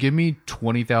 Yo, if you give me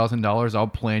 $20,000, I'll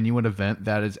plan you an event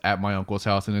that is at my uncle's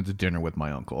house and it's a dinner with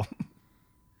my uncle.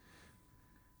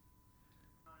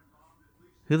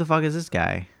 Who the fuck is this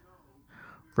guy?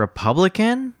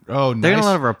 Republican? Oh, They're gonna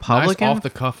let a Republican- Nice off the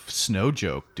cuff snow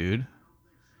joke, dude.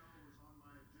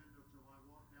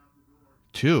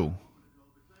 2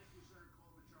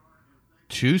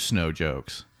 snow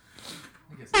jokes.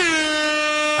 I guess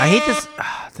I I hate this.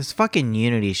 This fucking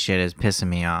unity shit is pissing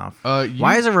me off.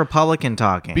 Why is a Republican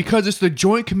talking? Because it's the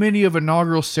Joint Committee of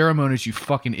Inaugural Ceremonies, you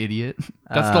fucking idiot.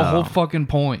 That's the whole fucking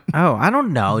point. Oh, I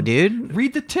don't know, dude.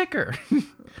 Read the ticker.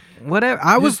 Whatever.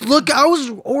 I was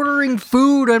ordering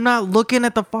food. I'm not looking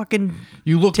at the fucking.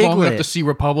 You looked long enough Tiglet. to see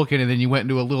Republican, and then you went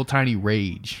into a little tiny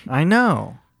rage. I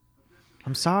know.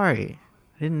 I'm sorry.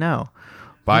 I didn't know.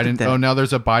 Biden. that. Oh, now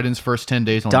there's a Biden's first 10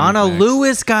 days on Donna Newsmax.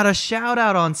 Lewis got a shout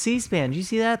out on C-SPAN. Did you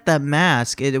see that? That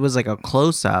mask. It was like a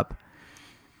close up,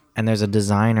 and there's a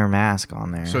designer mask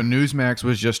on there. So Newsmax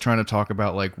was just trying to talk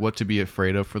about like what to be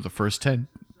afraid of for the first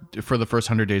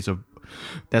 100 days of.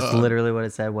 That's literally what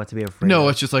it said. What to be afraid No,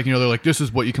 of. it's just like, they're like, this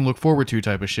is what you can look forward to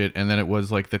type of shit. And then it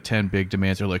was like the 10 big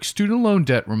demands are like student loan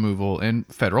debt removal and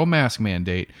federal mask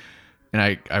mandate. And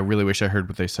I really wish I heard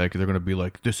what they said, because they're going to be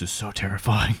like, this is so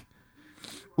terrifying.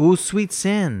 Ooh, sweet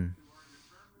sin.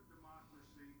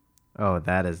 Oh,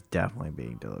 that is definitely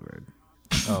being delivered.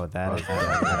 Oh, that is.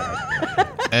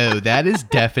 Oh, that is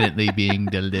definitely being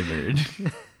delivered.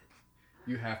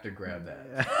 You have to grab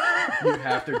that. You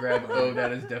have to grab, oh,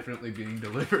 that is definitely being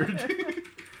delivered.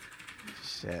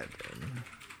 Shit. Dude.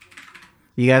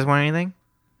 You guys want anything?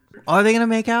 Are they gonna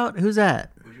make out? Who's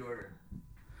that? What'd you order?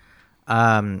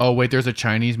 Oh, wait, there's a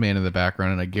Chinese man in the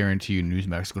background, and I guarantee you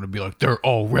Newsmax is going to be like, they're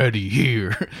already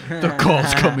here. The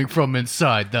call's coming from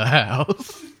inside the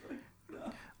house.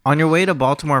 On your way to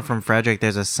Baltimore from Frederick,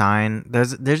 there's a sign.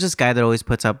 There's this guy that always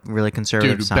puts up really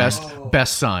conservative Dude, signs.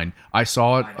 best sign. I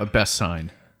saw it, a best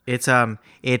sign. It's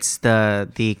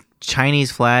the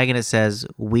Chinese flag, and it says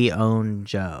 "We own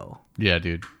Joe." Yeah,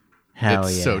 dude. Hell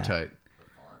It's yeah! so tight.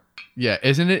 Yeah,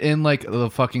 isn't it in like the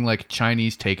fucking like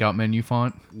Chinese takeout menu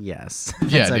font? Yes.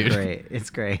 Yeah, it's dude. Great. It's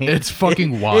great. It's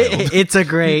fucking wild. It's a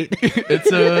great. It's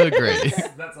great.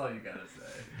 That's all you gotta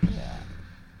say.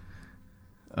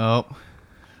 Oh,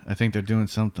 I think they're doing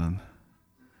something.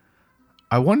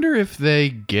 I wonder if they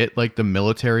get like the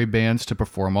military bands to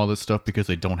perform all this stuff because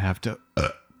they don't have to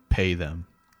pay them.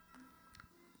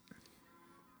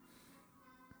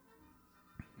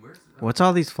 Where's What's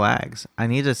all these flags? I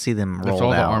need to see them It's rolled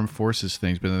all the out. armed forces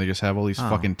things, but then they just have all these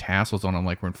fucking tassels on them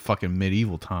like we're in fucking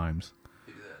medieval times.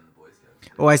 they do that in the Boy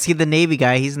Scouts? Oh, I see the Navy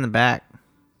guy. He's in the back.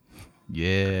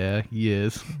 Yeah, he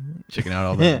is. Checking out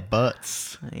all the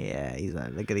butts. Yeah, he's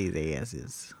like, look at these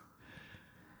asses.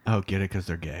 Oh, get it? Because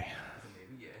they're gay.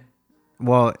 Maybe, yeah.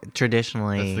 Well,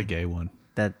 traditionally, That's the gay one.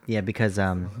 because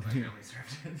Family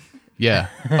served it. Yeah.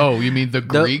 Oh, you mean the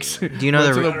Greeks? do you know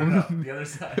What's the I don't know. The other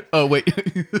side. Oh, wait.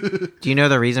 do you know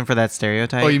the reason for that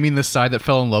stereotype? Oh, you mean the side that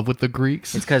fell in love with the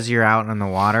Greeks? It's because you're out on the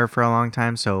water for a long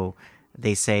time, so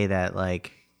they say that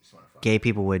like gay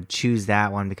people would choose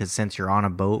that one because since you're on a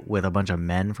boat with a bunch of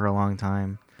men for a long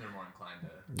time. They're more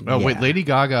inclined to. Oh, wait. Yeah. Lady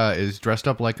Gaga is dressed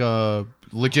up like a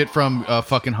legit from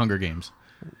fucking Hunger Games.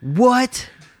 What?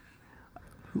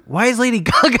 Why is Lady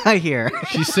Gaga here?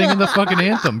 She's singing the fucking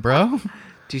anthem, bro.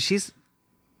 Dude, she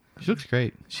looks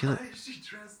great. Why is she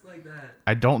dressed like that?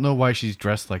 I don't know why she's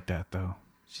dressed like that, though.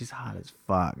 she's hot as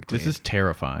fuck. Dude. This is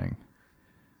terrifying.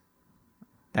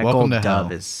 that welcome gold to dove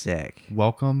hell. is sick.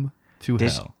 Welcome to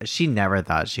hell. She never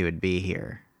thought she would be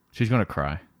here. She's going to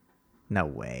cry. No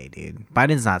way, dude.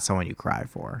 Biden's not someone you cry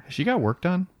for. She got work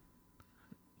done?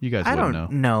 You guys I wouldn't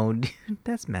don't know. know. Dude,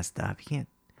 that's messed up. You can't.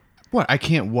 What? I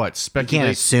can't what? You Speculate.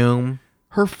 can't assume.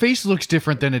 Her face looks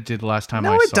different than it did last time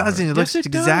No, I it saw doesn't. her. It looks Yes,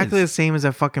 exactly the does. same as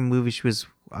that fucking movie she was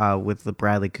with the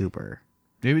Bradley Cooper.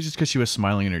 Maybe it's just because she was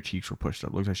smiling and her cheeks were pushed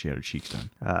up. Looks like she had her cheeks done.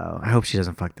 I hope she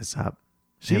doesn't fuck this up.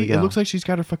 See, Here we it go. looks like she's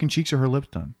got her fucking cheeks or her lips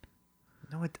done.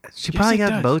 No, she Yes, probably it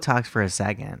got does. Botox for a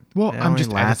second. Well, It I'm only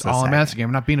just lasts that's a all I'm second. asking.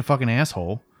 I'm not being a fucking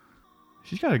asshole.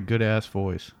 She's got a good ass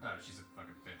voice. Oh, she's a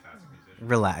fucking fantastic musician.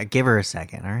 Relax. Give her a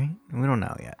second, all right? We don't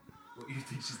know yet. What you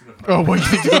think she's gonna? Oh, what,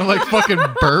 you gonna like fucking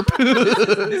burp?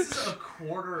 This is a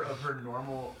quarter of her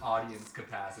normal audience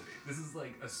capacity. This is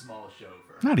like a small show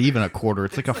for her. Not even a quarter.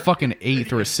 It's like a fucking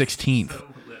eighth or a 16th. So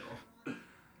little.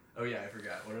 Oh yeah, I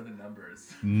forgot. What are the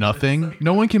numbers? Nothing.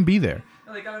 No one can be there.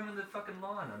 No, they got him in the fucking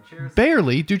lawn on chairs.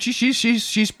 Barely, dude.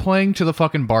 She's playing to the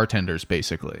fucking bartenders,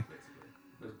 basically.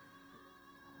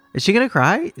 Is she gonna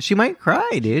cry? She might cry,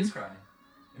 She's dude. crying.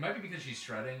 It might be because she's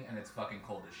shredding and it's fucking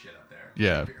cold as shit up there.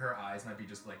 Yeah. Like, her eyes might be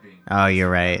just like being. Oh, you're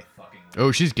right. Fucking.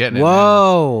 Oh, she's getting it. Man.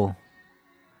 Whoa.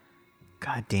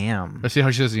 God damn. Let's see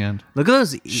how she does the end. Look at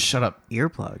those Shut up.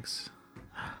 earplugs.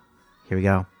 Here we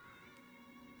go.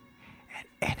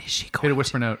 And is she going Hit a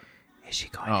whisper note. Is she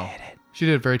going Oh, to hit it? she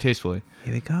did it very tastefully.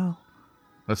 Here we go.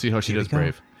 Let's see how she Here we does go.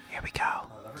 Brave. Here we go.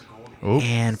 Oh,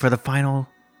 And for the final,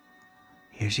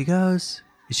 here she goes.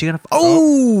 Is she gonna?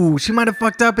 Oh, she might have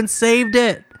fucked up and saved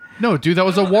it. no, dude, that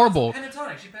was a warble.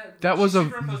 Pentatonic. She That was a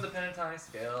Superimposed the pentatonic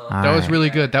scale. that was Alright. really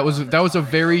good. That was a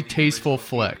very tasteful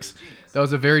flex. That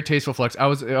was a very tasteful flex. I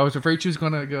was afraid she was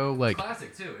gonna go like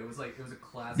Classic too. It was a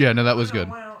classic. Yeah, no, that was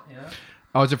good.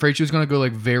 I was afraid she was gonna go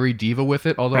like very diva with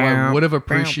it. Although I would have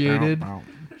appreciated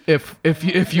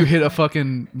if you hit a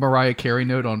fucking Mariah Carey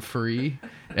note on "Free"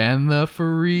 and the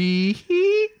free.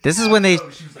 This is when they She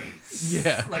was like,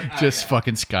 Yeah, Like, just okay.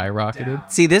 fucking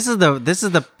skyrocketed. see. This is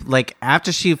the like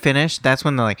after she finished. That's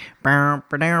when the like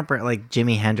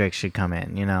Jimi Hendrix should come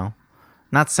in. You know,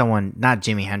 not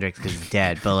Jimi Hendrix because he's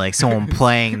dead, but like someone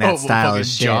playing that style fucking of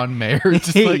shit. John Mayer.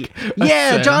 Just like yeah,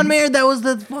 ascends. John Mayer. That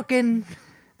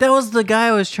was the guy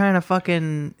I was trying to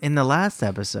fucking in the last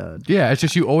episode. Yeah, it's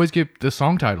just you always get the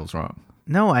song titles wrong.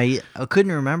 No, I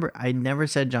couldn't remember. I never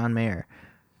said John Mayer,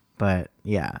 but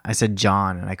yeah, I said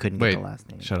John and I couldn't Wait, get the last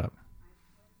name. shut up.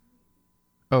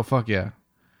 Oh fuck yeah!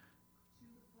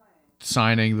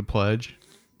 Signing the pledge.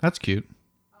 That's cute.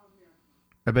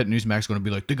 I bet Newsmax going to be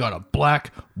like, they got a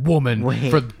black woman Wait.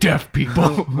 for deaf people.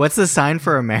 What's the sign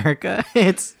for America?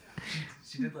 It's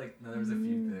She did like no. There was a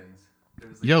few things. There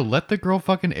was like, Yo, let the girl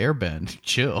fucking airbend.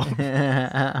 Chill.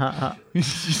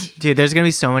 dude. There's gonna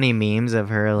be so many memes of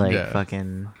her like Yeah.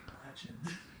 fucking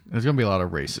There's gonna be a lot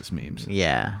of racist memes.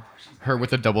 yeah. Her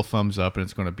with a double thumbs up, and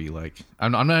it's gonna be like,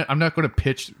 I'm not gonna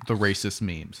pitch the racist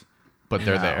memes, but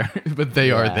they're there. But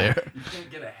they are Yeah. there. you can't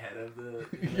get ahead of the.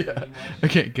 Yeah. I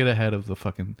can't get ahead of the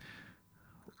fucking.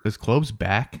 Is Cloves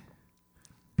back?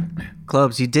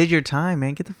 Clobes, you did your time,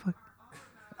 man. Get the fuck.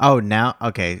 Oh, now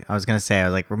okay. I was gonna say I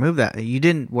was like remove that. You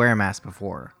didn't wear a mask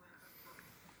before.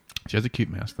 She has a cute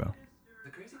mask though. The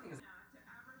crazy thing is,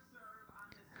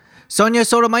 Sonia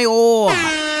Sotomayor.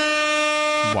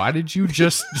 Why did you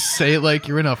just say it like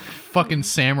you're in a fucking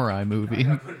samurai movie?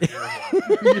 put it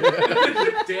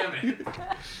in damn it.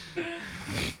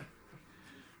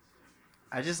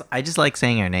 I just like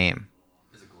saying her name.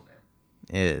 It's a cool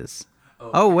name. It is.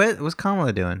 Oh, what's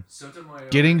Kamala doing? Sotomayor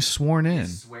Getting sworn in.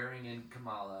 is swearing in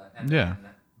Kamala, and Yeah.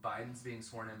 then Biden's being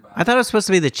sworn in by. I thought it was supposed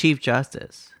to be the Chief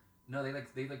Justice. No, they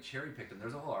cherry picked him.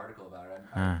 There's a whole article about it.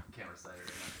 I can't recite it.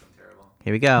 It's terrible.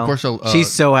 Here we go. Of course, she's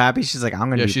so happy. She's like, I'm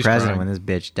gonna yeah, be she's president crying. when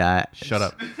this bitch dies. Shut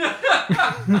up.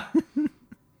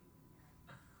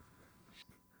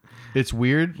 It's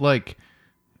weird, like,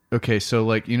 okay, so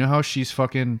like, you know how she's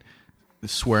fucking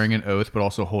swearing an oath, but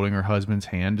also holding her husband's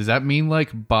hand? Does that mean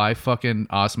like by fucking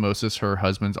osmosis, her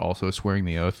husband's also swearing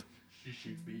the oath? She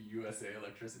shoots the USA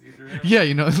electricity through him. Yeah,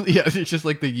 you know, yeah, it's just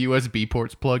like the USB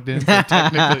ports plugged in. So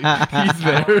technically, he's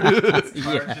there.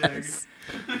 Yes.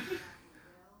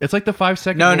 It's like the 5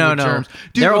 second. No, rule no, with no. germs.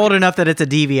 Dude, They're okay, old enough that it's a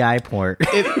DVI port.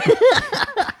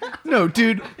 No,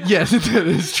 dude. Yes, that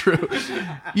is true.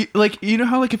 You know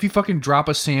how like if you fucking drop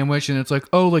a sandwich and it's like,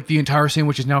 oh, like the entire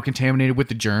sandwich is now contaminated with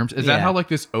the germs. Is that Yeah. how like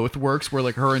this oath works, where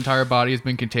like her entire body has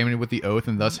been contaminated with the oath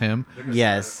and thus him?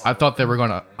 Yes. I thought they were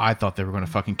gonna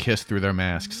fucking kiss through their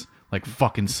masks, like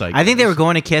fucking psychos. I think they were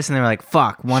going to kiss and they were like,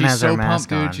 fuck, one She's has so her mask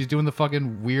pumped, dude. on. She's doing the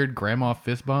fucking weird grandma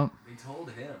fist bump. They told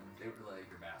him. They were like,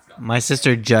 your mask on. My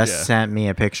sister just Yeah. sent me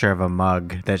a picture of a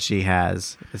mug that she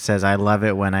has. It says, I love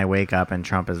it when I wake up and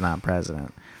Trump is not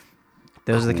president.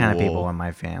 Those are the kind of people Cool. in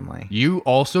my family. You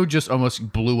also just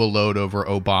almost blew a load over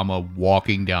Obama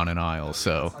walking down an aisle.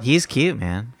 So He's cute,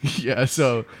 man. yeah,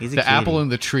 so He's a the apple cutie.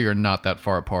 and the tree are not that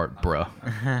far apart, bruh.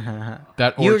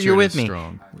 That orchard You're with is me.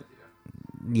 strong.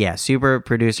 Yeah, super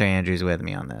producer Andrew's with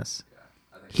me on this.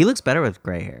 He looks better with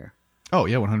gray hair. Oh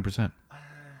yeah, 100%.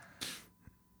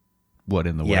 What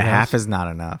in the Yeah, White half House? is not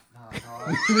enough.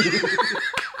 That's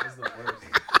the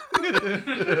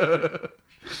worst.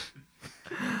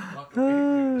 Walk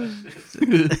away from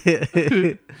that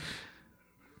shit.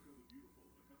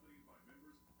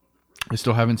 I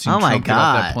still haven't seen Oh my Trump get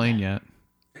off God. that plane yet.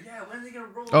 Yeah, when are they gonna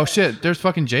roll? Oh that shit, there's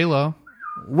fucking J Lo.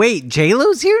 Wait,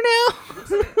 J-Lo's here now?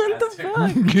 What the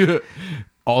Aztec. fuck?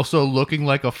 Also looking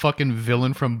like a fucking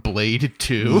villain from Blade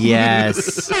 2.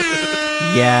 Yes.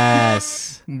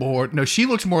 Yes. No, she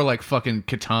looks more like fucking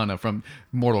Katana from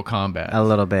Mortal Kombat. A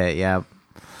little bit, yeah.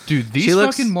 Dude, these she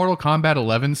looks- fucking Mortal Kombat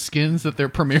 11 skins that they're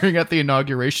premiering at the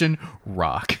inauguration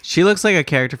rock. She looks like a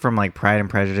character from like Pride and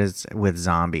Prejudice with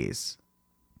zombies.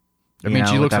 I You mean, know,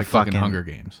 she with looks that like fucking Hunger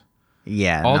Games.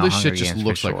 Yeah. All no, this Hunger shit just Games for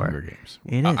looks like sure. Hunger Games.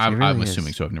 It is, it I'm really assuming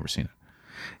is. so. I've never seen it.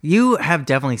 You have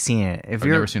definitely seen it. If I've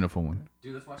you're never seen a full one.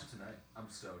 Dude, let's watch it tonight. I'm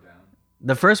so down.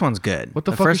 the first one's good. What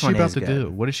the fuck is first she one about to good. do?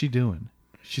 What is she doing?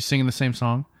 She's singing the same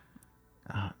song?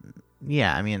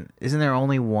 Yeah, I mean, isn't there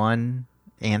only one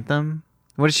anthem?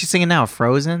 What is she singing now?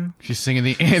 Frozen? She's singing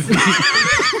the anthem.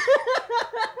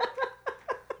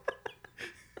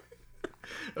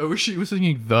 I wish she was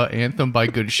singing the anthem by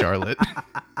Good Charlotte.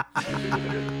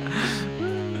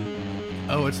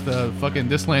 Oh, it's the fucking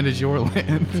 "This Land Is Your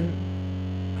Land."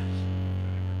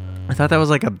 I thought that was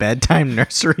like a bedtime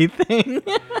nursery thing.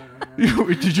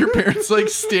 Did your parents like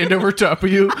stand over top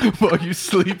of you while you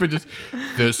sleep and just,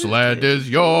 "This land is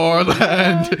your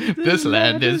land, this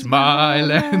land is my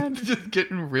land," just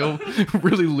getting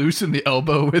really loose in the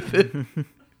elbow with it?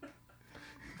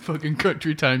 Fucking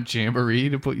country time jamboree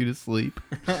to put you to sleep.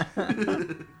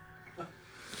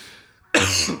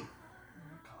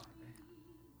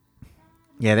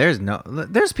 Yeah,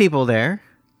 there's people there.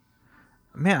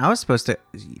 Man,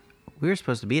 we were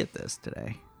supposed to be at this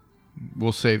today.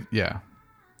 We'll save. Yeah.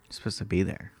 Supposed to be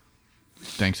there.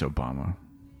 Thanks, Obama.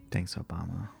 Thanks,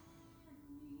 Obama.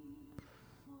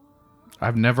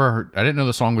 I've never heard. I didn't know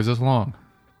the song was this long.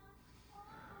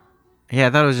 Yeah, I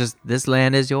thought it was just "This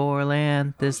land is your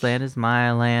land, this land is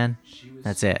my land."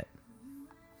 That's it.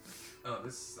 Oh,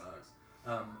 this sucks.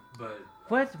 But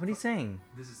What are you saying?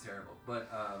 this is terrible. But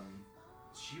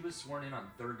she was sworn in on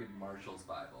Thurgood Marshall's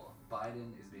Bible.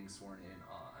 Biden is being sworn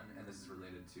in on, and this is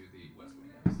related to the West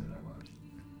Wing episode I watched.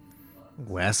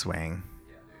 West Wing.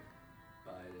 Yeah,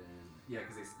 dude. Biden. Yeah,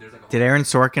 because there's like a whole. Did Aaron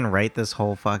Sorkin write this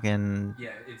whole fucking? Yeah,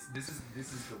 this is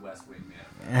the West Wing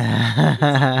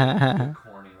man.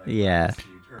 Corny, like, Yeah. future,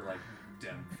 or like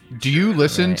Dem future. Do you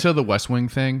listen Right. to the West Wing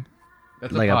thing?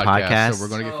 That's Like a podcast? So we're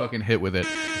gonna get fucking hit with it.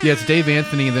 Yeah, it's Dave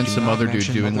Anthony and then some not other dude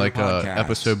mention doing other like a podcasts.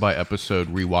 episode by episode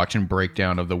rewatch and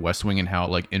breakdown of the West Wing and how it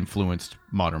like influenced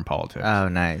modern politics. Oh,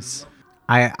 nice.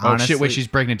 I Oh honestly. shit! Wait, she's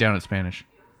breaking it down in Spanish.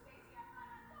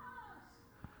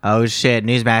 Oh shit!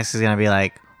 Newsmax is gonna be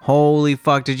like, "Holy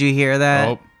fuck! Did you hear that?"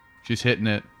 Oh, she's hitting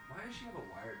it. Why does she have a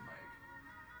wired mic?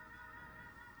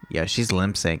 Yeah, she's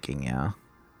lip syncing. Yeah,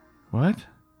 What?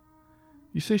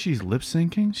 You say she's lip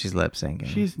syncing? she's lip syncing.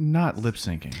 She's not lip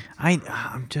syncing.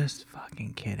 I'm just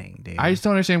fucking kidding, dude. I just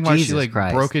don't understand why she Jesus like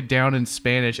Christ. broke it down in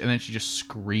Spanish and then she just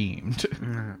screamed.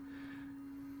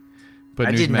 But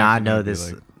I did Newsmax not is know gonna be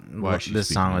this. like, why is she This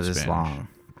speaking song in was this Spanish? long.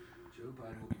 Joe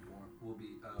Biden will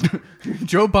be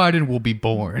Joe Biden will be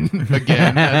born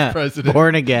again as president.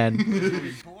 Born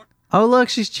again. Oh look,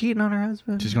 she's cheating on her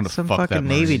husband. She's gonna some fuck fucking that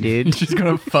Navy Marine. dude. She's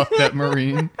gonna fuck that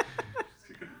Marine.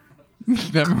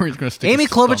 That Marine's gonna stick. Amy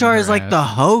his thumb in Klobuchar her is like ass. the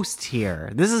host here.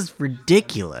 This is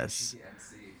ridiculous.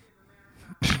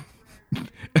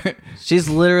 She's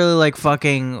literally like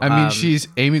fucking. I mean, she's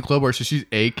Amy Klobuchar, so she's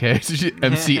AK, so she's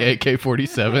MC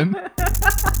AK-47.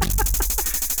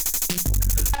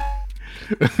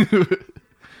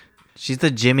 She's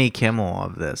the Jimmy Kimmel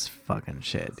of this fucking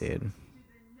shit, dude.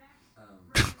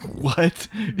 What?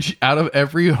 Out of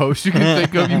every host you can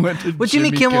think of, you went to But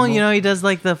Jimmy Kimmel, you know, he does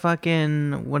like the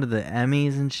fucking what are the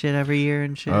Emmys and shit every year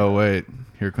and shit. Oh wait,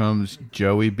 here comes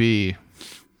Joey B.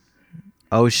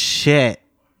 Oh shit!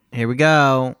 Here we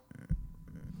go.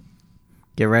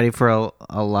 Get ready for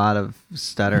a lot of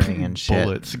stuttering and shit.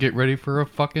 Bullets. Get ready for a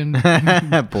fucking.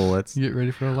 Bullets. Get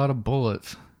ready for a lot of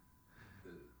bullets.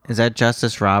 Is that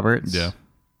Justice Roberts? Yeah.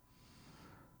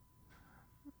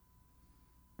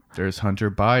 There's Hunter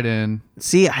Biden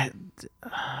See,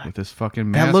 with his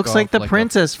fucking mask that looks like off the a-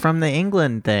 princess from the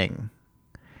England thing.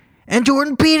 And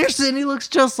Jordan Peterson, he looks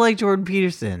just like Jordan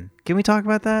Peterson. Can we talk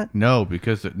about that? No,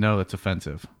 because no, that's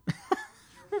offensive.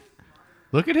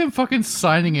 Look at him fucking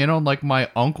signing in on like my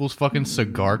uncle's fucking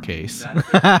cigar case.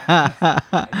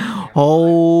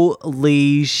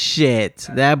 Holy shit.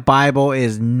 That Bible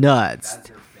is nuts.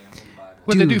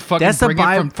 What they Dude, do? Fucking that's the bring it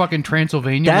Bi- from fucking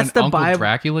Transylvania That's when the Uncle Bible-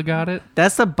 Dracula got it?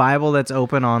 That's the Bible that's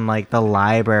open on like the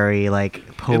library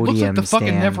like podium It looks like the fucking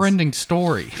stands. never-ending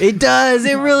story. It does.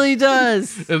 It really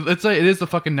does. It's like it is the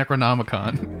fucking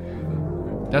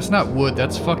Necronomicon. That's not wood.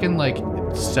 That's fucking like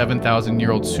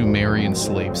 7,000-year-old Sumerian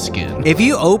slave skin. If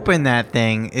you open that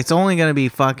thing, it's only gonna be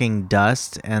fucking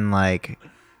dust and like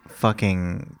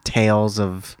fucking tales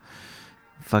of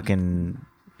fucking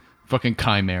Fucking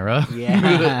chimera.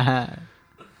 yeah.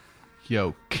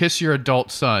 Yo, kiss your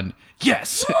adult son.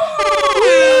 Yes. Fuck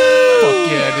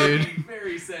yeah, dude.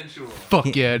 Very sensual.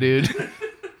 Fuck yeah, dude.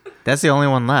 That's the only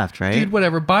one left, right? Dude,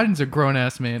 whatever. Biden's a grown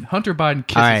ass man. Hunter Biden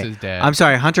kisses All right. his dad. I'm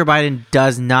sorry, Hunter Biden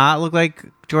does not look like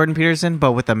Jordan Peterson,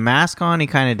 but with the mask on, he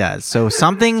kind of does. So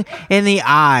something in the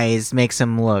eyes makes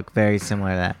him look very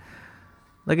similar to that.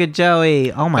 Look at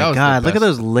Joey. Oh That my was the god, look at best.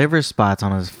 those liver spots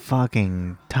on his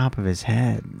fucking top of his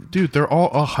head. Dude, they're all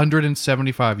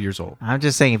 175 years old. I'm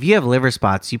just saying, if you have liver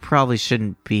spots, you probably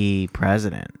shouldn't be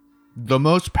president. The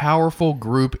most powerful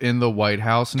group in the White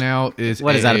House now is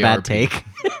What is that, a bad AARP. take?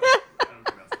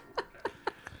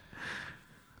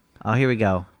 Oh, here we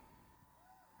go.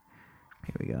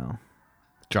 Here we go.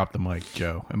 Drop the mic,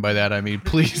 Joe. And by that I mean,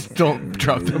 please don't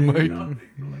drop the mic.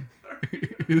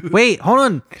 Wait, hold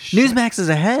on. Newsmax is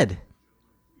ahead.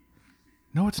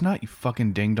 No, it's not, you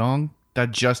fucking ding dong.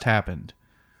 That just happened.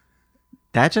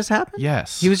 That just happened?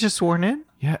 Yes. He was just sworn in?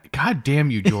 Yeah. God damn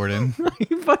you, Jordan.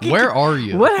 You fucking- Where are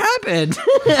you? What happened?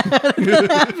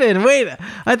 What happened? Wait,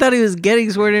 I thought he was getting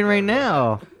sworn in right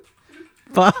now.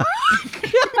 Fuck.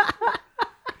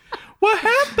 What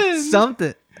happened?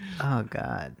 Something. Oh,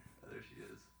 God. There she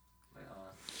is.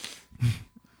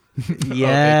 My aunt.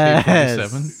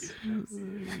 Yes.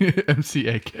 AK-47?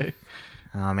 MCAK.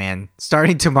 Oh, man.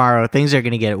 Starting tomorrow, things are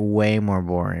going to get way more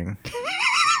boring.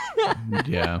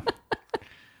 Yeah.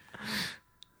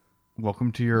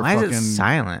 Welcome to your Why is fucking it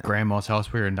silent? grandma's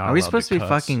house where you're not Are we allowed supposed to be cuss.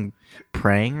 fucking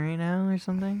praying right now or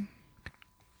something?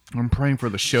 I'm praying for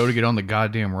the show to get on the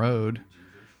goddamn road.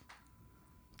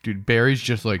 Dude, Barry's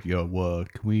just like, yo,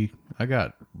 what? Can we... I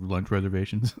got lunch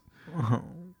reservations.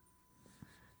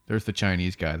 There's the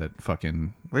Chinese guy that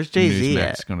fucking... Where's Jay-Z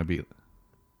Newsmax at? gonna be...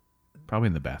 Probably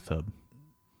in the bathtub.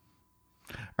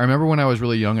 I remember when I was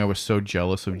really young, I was so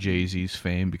jealous of Jay-Z's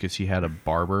fame because he had a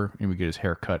barber and would get his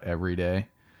hair cut every day.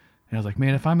 And I was like,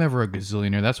 man, if I'm ever a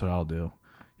gazillionaire, that's what I'll do.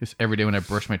 Just every day when I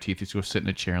brush my teeth, just go sit in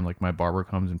a chair and like my barber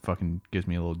comes and fucking gives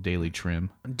me a little daily trim.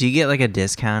 Do you get like a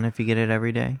discount if you get it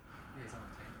every day?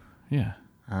 Yeah.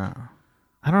 Oh.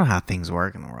 I don't know how things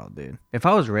work in the world, dude. If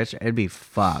I was rich, it'd be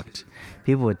fucked.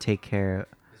 People would take care of...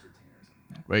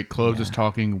 Wait, Cloves is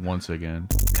talking once again.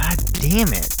 God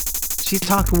damn it. She's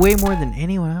talked way more than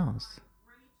anyone else.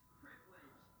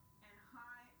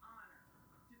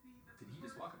 Did he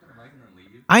just walk up to the mic and then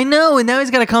leave? I know, and now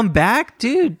he's got to come back?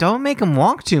 Dude, don't make him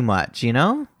walk too much, you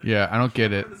know? Yeah, I don't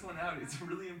get it. Put this one out. It's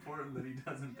really important that he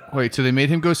doesn't die. Wait, so they made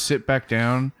him go sit back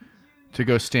down to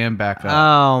go stand back up.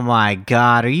 Oh my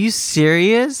God, are you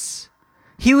serious?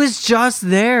 He was just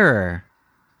there.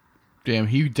 Damn,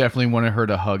 he definitely wanted her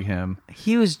to hug him.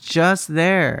 He was just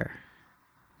there.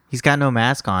 He's got no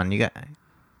mask on. You got...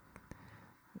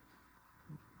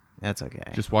 That's okay.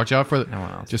 Just watch out for the, No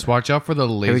one else just watch out for the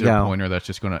we laser go. pointer that's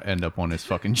just going to end up on his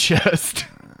fucking chest.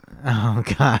 Oh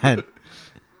God. God,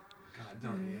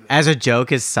 don't. As a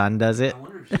joke, his son does it. I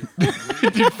wonder if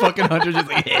she's. Dude, fucking Hunter just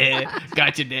like, yeah,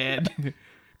 gotcha, Dad.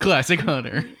 Classic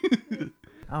Hunter.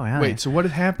 Oh yeah. Wait, so what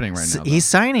is happening right now? He's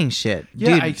signing shit.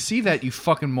 yeah, Dude, I see that, you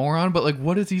fucking moron, but like,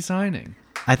 what is he signing?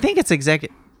 I think it's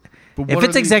executive. But If what it's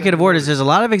are the executive orders, there's a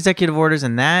lot of executive orders,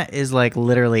 and that is like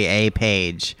literally a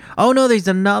page. Oh no, there's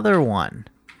another one.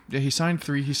 Yeah, he signed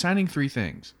three. He's signing three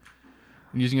things.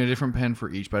 I'm using a different pen for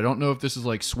each, but I don't know if this is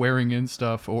like swearing in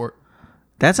stuff or.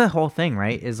 That's a whole thing,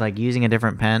 right? Is like using a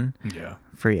different pen Yeah.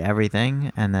 for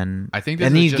everything, and then I think this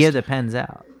and then is you give just- the pens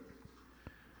out.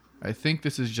 I think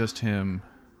this is just him.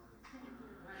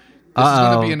 This is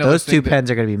gonna Uh be oh, another those thing two that- pens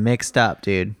are gonna be mixed up,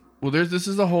 dude. Well, this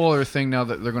is a whole other thing now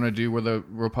that they're going to do where the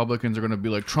Republicans are going to be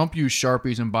like, Trump used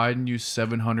Sharpies and Biden used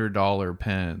 $700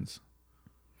 pens.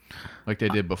 Like they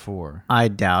did before. I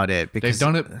doubt it because They've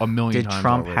done it a million Did times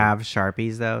Trump already. have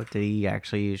Sharpies though? Did he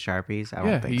actually use Sharpies? I don't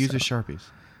Yeah, think he uses so. Sharpies.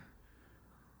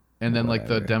 And then like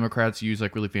the Whatever. Democrats use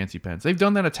like really fancy pens. They've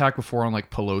done that attack before on like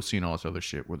Pelosi and all this other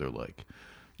shit where they're like,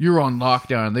 you're on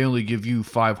lockdown and they only give you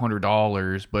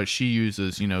 $500, but she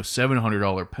uses,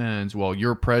 $700 pens while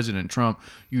your president Trump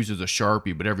uses a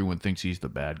Sharpie, but everyone thinks he's the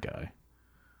bad guy.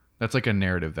 That's like a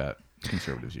narrative that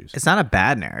conservatives use. It's not a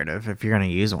bad narrative if you're gonna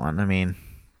use one. I mean,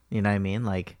 you know what I mean?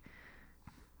 Like,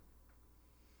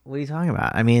 what are you talking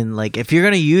about? I mean, like, if you're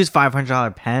gonna use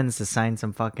 $500 pens to sign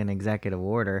some fucking executive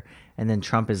order, and then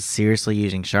Trump is seriously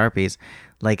using Sharpies,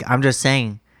 like, I'm just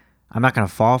saying, I'm not gonna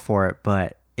fall for it.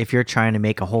 But if you're trying to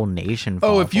make a whole nation,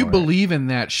 fall Oh, if you for it- believe in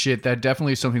that shit, that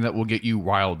definitely is something that will get you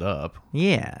riled up.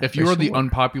 yeah, If for you are the sure.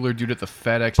 unpopular dude at the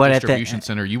FedEx But at the- distribution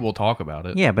center, you will talk about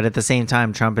it. Yeah, but at the same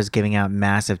time, Trump is giving out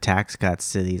massive tax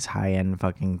cuts to these high-end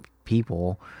fucking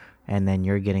people, and then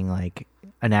you're getting like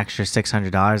an extra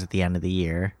 $600 at the end of the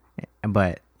year.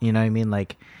 But you know what I mean?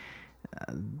 Like,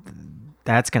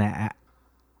 that's gonna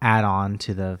add on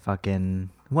to the fucking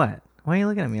what? Why are you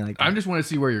looking at me like that? I just want to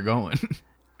see where you're going.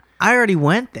 I already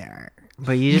went there,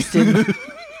 but you just didn't.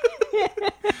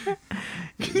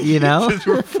 You know,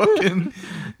 We're fucking.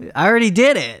 I already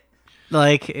did it.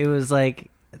 Like, it was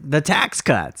like the tax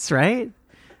cuts, right?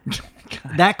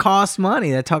 That costs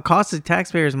money. That costs the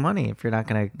taxpayers money if you're not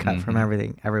going to cut from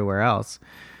everything everywhere else.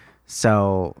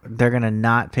 So they're going to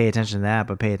not pay attention to that,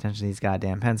 but pay attention to these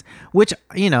goddamn pens, which,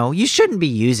 you shouldn't be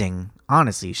using.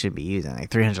 Honestly, you shouldn't be using like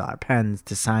 $300 pens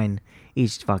to sign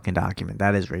each fucking document.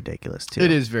 That is ridiculous too.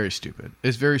 It is very stupid.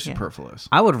 It's very superfluous.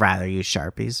 I would rather use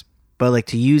Sharpies, but like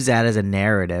to use that as a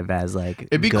narrative as like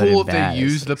It'd be good cool and if bad they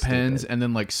is, used the like, pens stupid. and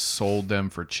then like sold them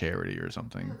for charity or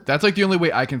something. That's like the only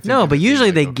way I can think No, of but it being, usually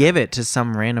like, they okay. give it to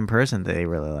some random person that they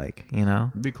really like,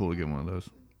 It'd be cool to get one of those.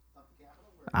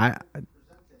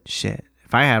 shit.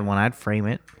 If I had one, I'd frame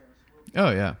it.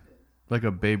 Oh yeah, like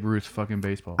a Babe Ruth fucking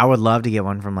baseball. I would love to get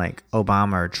one from like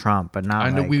Obama or Trump, but not I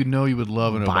know like we know you would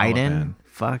love an Obama Biden. pen.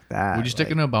 Fuck that. Would you stick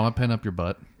like, an Obama pen up your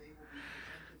butt?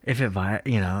 if I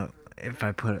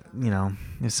put,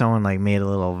 if someone like made a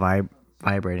little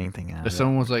vibrating thing out If of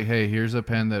someone was like, "Hey, here's a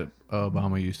pen that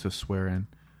Obama used to swear in,"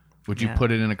 would you Yeah.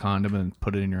 put it in a condom and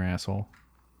put it in your asshole?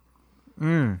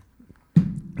 it.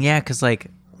 Yeah, because like,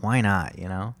 why not?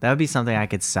 That would be something I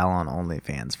could sell on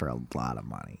OnlyFans for a lot of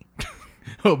money.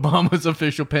 Obama's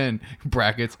official pen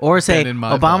brackets, Or say pen in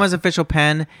my Obama's butt. official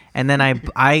pen, and then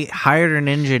I hired an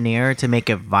engineer to make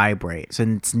it vibrate. So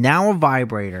it's now a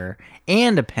vibrator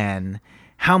and a pen.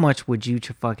 How much would you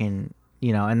fucking,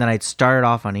 and then I'd start it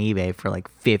off on eBay for like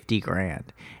 50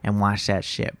 grand and watch that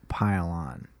shit pile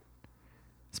on.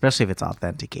 Especially if it's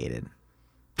authenticated.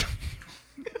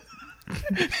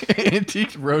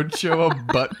 Antique Roadshow a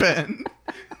butt pen.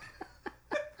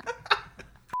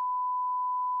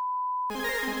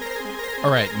 All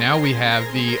right, now we have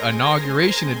the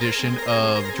inauguration edition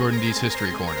of Jordan D's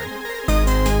History Corner.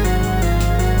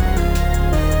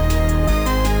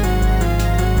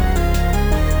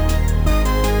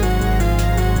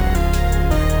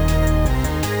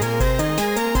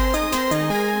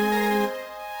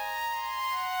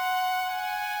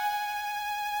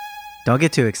 Don't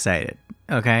get too excited,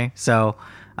 okay? So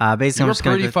basically, You I'm were just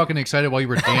going pretty to... fucking excited while you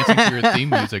were dancing to your theme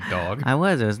music, dog. It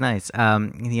was nice.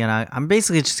 I'm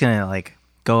basically just gonna like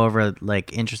go over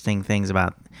like interesting things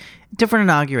about different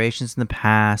inaugurations in the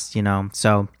past.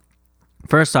 So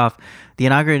first off, the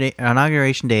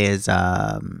inauguration day is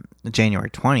January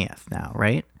 20th now,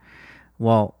 right?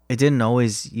 Well, it didn't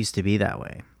always used to be that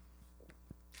way.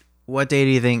 What day do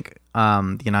you think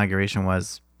the inauguration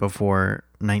was before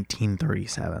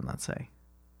 1937? Let's say.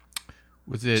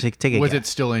 Was it Take a was guess. it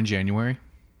still in January?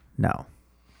 No,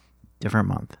 different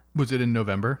month. Was it in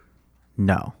November?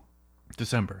 No,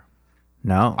 December?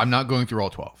 no. I'm not going through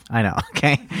all 12. I know.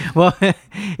 Okay. Well, it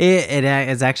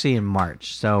is actually in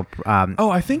March. So, Oh,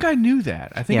 I think I knew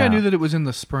that. I think I Yeah. knew that it was in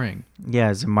the spring.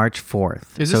 yeah, it's March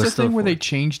 4th. Is So this it's a thing still where they 4th.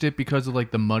 changed it because of like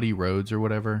the muddy roads or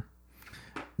whatever?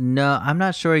 No, I'm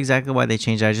not sure exactly why they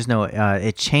changed it. I just know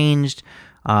it changed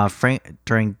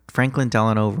during Franklin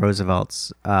Delano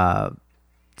Roosevelt's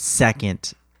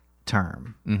second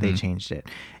term. They changed it.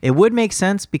 It would make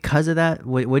sense because of that.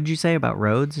 What did you say about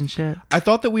roads and shit? I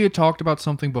thought that we had talked about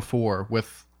something before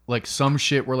with like some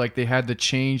shit where like they had to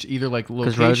change either like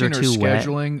roads are location or too wet.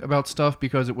 scheduling about stuff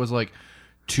because it was like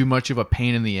too much of a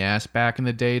pain in the ass back in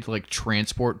the day to like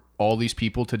transport all these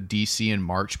people to DC in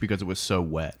March because it was so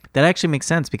wet. That actually makes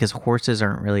sense because horses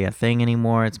aren't really a thing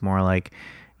anymore. It's more like,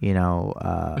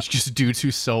 It's just dudes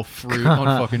who sell fruit on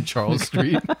fucking Charles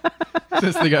Street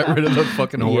since they got rid of the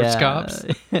fucking horse Yeah. cops.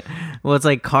 Well, it's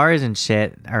like cars and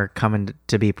shit are coming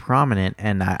to be prominent,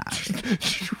 and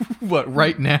What,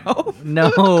 right now?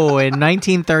 no, in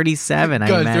 1937, I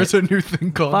Guys, meant. there's a new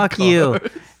thing called Fuck cars. you.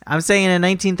 I'm saying in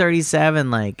 1937,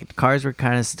 like cars were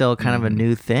kind of a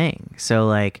new thing. So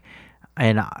like,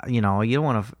 and you don't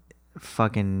want to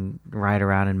fucking ride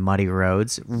around in muddy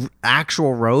roads.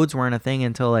 Actual roads weren't a thing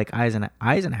until like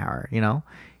Eisenhower.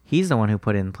 He's the one who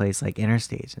put in place like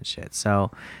interstates and shit.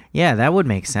 So yeah, that would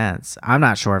make sense. I'm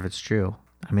not sure if it's true.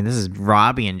 I mean, this is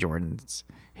Robbie and Jordan's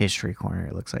history corner.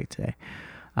 It looks like today.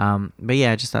 But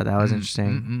yeah, I just thought that was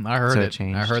interesting. I heard So it.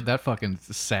 changed. I heard that fucking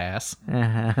sass.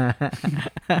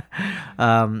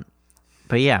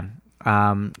 But yeah,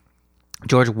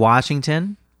 George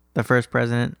Washington, the first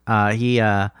president, he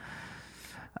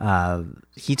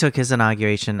took his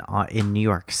inauguration in New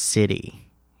York City.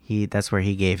 That's where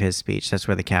he gave his speech. That's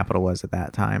where the Capitol was at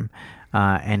that time.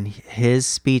 And his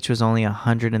speech was only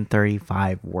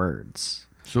 135 words.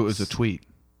 So it was a tweet.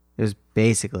 It was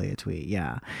basically a tweet,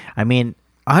 yeah. I mean,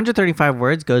 135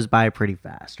 words goes by pretty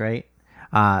fast, right?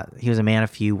 He was a man of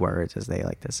few words, as they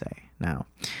like to say now.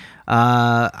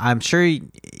 I'm sure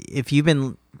if you've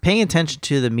been paying attention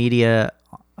to the media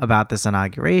about this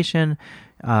inauguration,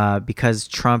 because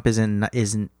Trump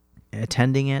isn't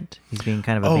attending it, he's being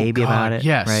kind of a baby about it.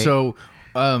 Yes. right? So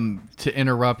to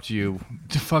interrupt you,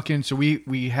 so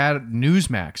we had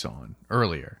Newsmax on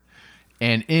earlier,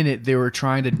 and in it they were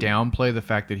trying to downplay the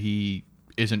fact that he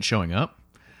isn't showing up.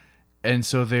 And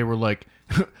so they were like,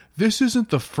 this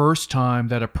isn't the first time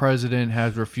that a president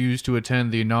has refused to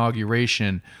attend the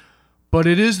inauguration, but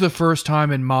it is the first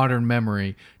time in modern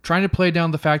memory. Trying to play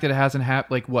down the fact that it hasn't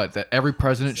happened, that every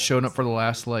president showed up for the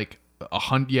last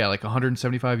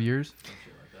 175 years.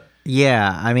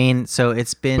 Yeah, I mean, so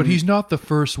it's been. But he's not the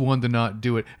first one to not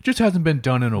do it. It just hasn't been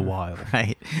done in a while.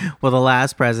 Right. Well, the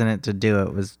last president to do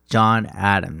it was John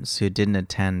Adams, who didn't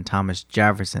attend Thomas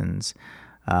Jefferson's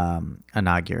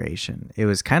inauguration. It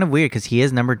was kind of weird because he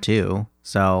is number 2.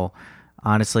 So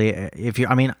honestly,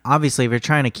 obviously, if you're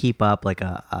trying to keep up if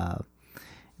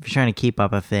you're trying to keep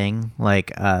up a thing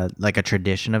like a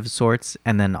tradition of sorts,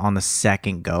 and then on the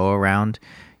second go around,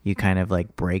 you kind of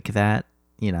like break that.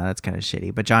 That's kind of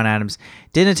shitty. But John Adams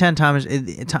didn't attend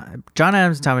John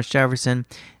Adams and Thomas Jefferson.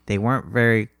 They weren't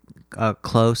very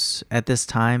close at this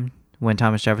time when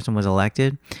Thomas Jefferson was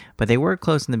elected, but they were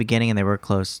close in the beginning and they were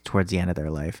close towards the end of their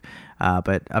life.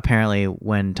 But apparently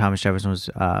when Thomas Jefferson was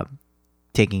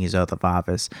taking his oath of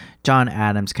office, John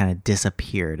Adams kind of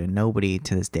disappeared, and nobody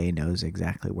to this day knows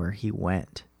exactly where he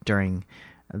went during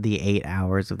the 8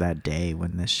 hours of that day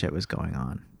when this shit was going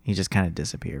on. He just kind of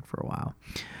disappeared for a while.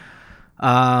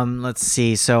 Let's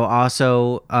see. So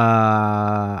also,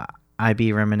 I'd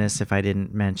be remiss if I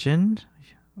didn't mention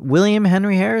William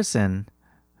Henry Harrison,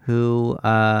 who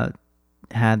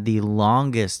had the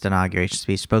longest inauguration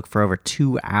speech, spoke for over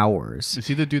 2 hours. Is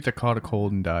he the dude that caught a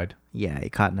cold and died? Yeah, he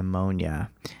caught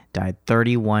pneumonia. Died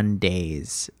 31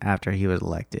 days after he was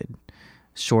elected.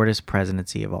 Shortest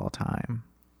presidency of all time.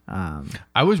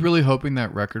 I was really hoping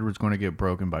that record was going to get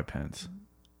broken by Pence.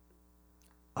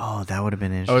 Oh, that would have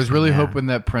been interesting. I was really yeah. hoping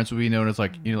that Pence would be known as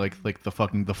like the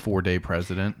 4-day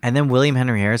president. And then William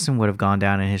Henry Harrison would have gone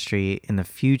down in history in the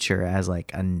future as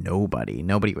like a nobody.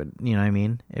 Nobody would, you know what I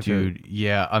mean?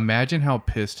 Yeah. Imagine how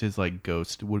pissed his like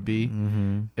ghost would be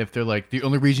Mm-hmm. if they're like, the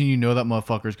only reason you know that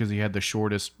motherfucker is because he had the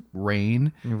shortest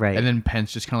reign. Right. And then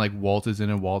Pence just kind of like waltzes in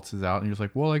and waltzes out, and you're just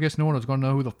like, well, I guess no one is going to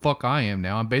know who the fuck I am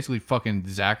now. I'm basically fucking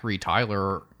Zachary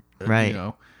Tyler. Right.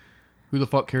 Who the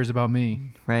fuck cares about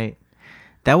me? Right.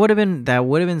 That would have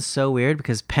been so weird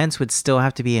because Pence would still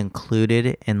have to be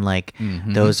included in like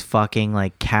those fucking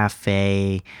like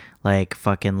cafe like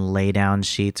fucking lay down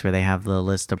sheets where they have the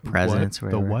list of presidents.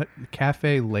 The what?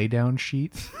 Cafe lay down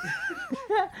sheets?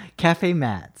 Cafe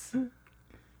mats.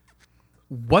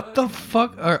 What the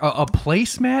fuck? A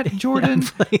placemat, Jordan?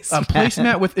 placemat. A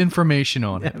placemat with information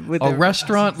on it. with a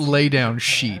restaurant lay down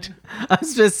sheet. I'm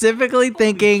specifically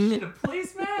thinking. A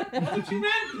placemat? That's what you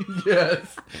meant?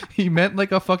 Yes. He meant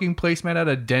like a fucking placemat at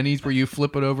a Denny's where you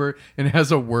flip it over and it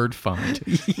has a word font.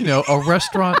 A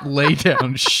restaurant lay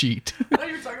down sheet. I thought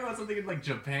you were talking about something in like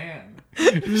Japan.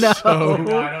 No.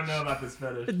 No, I don't know about this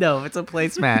fetish. No, it's a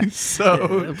placemat.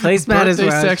 So, placemat is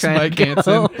where I was sex trying Mike to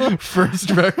go. Hansen,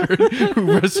 first record,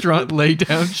 restaurant lay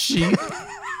down sheet.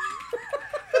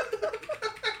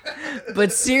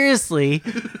 But seriously,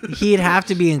 he'd have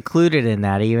to be included in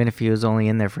that, even if he was only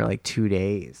in there for like 2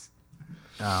 days.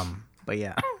 But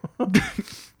yeah.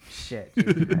 Shit.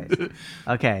 Jesus Christ.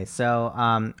 Okay,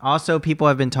 so also people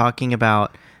have been talking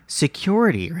about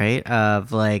security, right?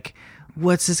 Of like,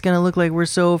 what's this gonna look like? We're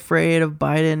so afraid of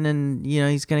Biden, and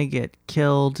he's gonna get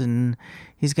killed, and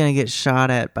he's gonna get shot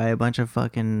at by a bunch of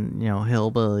fucking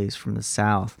hillbillies from the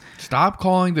South. Stop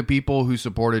calling the people who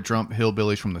supported Trump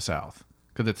hillbillies from the South,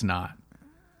 because it's not.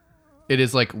 It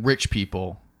is like rich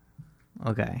people.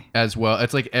 Okay. As well.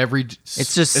 It's like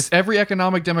it's every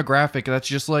economic demographic. That's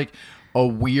just like a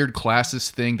weird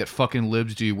classist thing that fucking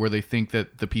libs do, where they think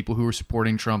that the people who are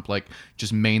supporting Trump like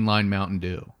just mainline Mountain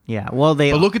Dew. Yeah. Well,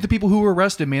 but look at the people who were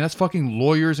arrested, man. That's fucking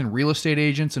lawyers and real estate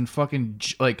agents and fucking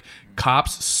like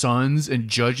cops' sons and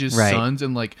judges' sons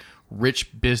and like rich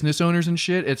business owners and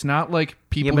shit. It's not like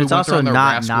people who went on their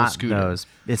rascal scooter. Those.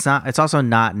 It's not. It's also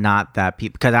not that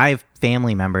people, because I have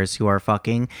family members who are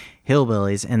fucking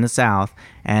hillbillies in the South,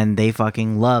 and they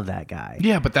fucking love that guy.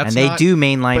 Yeah, but that's and they do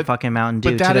mainline fucking Mountain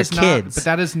Dew to their kids. But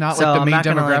that is not So like the I'm main not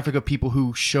gonna, demographic of people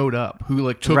who showed up, who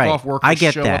like took off work I to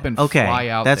get show that. up and Okay, fly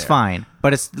out that's there. fine.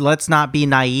 But let's not be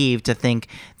naive to think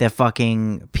that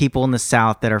fucking people in the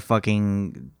South that are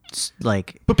fucking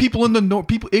like. But people in the north,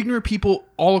 ignorant people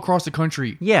all across the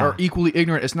country, are equally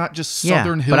ignorant. It's not just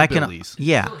Southern hillbillies.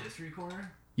 History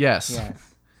corner? Yes.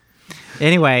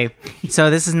 Anyway,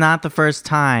 so this is not the first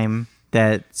time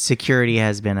that security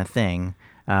has been a thing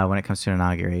when it comes to an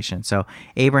inauguration. So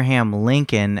Abraham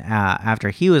Lincoln, after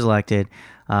he was elected,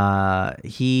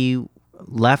 he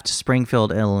left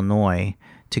Springfield, Illinois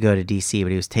to go to D.C.,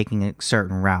 but he was taking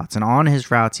certain routes. And on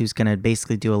his routes, he was going to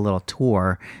basically do a little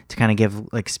tour to kind of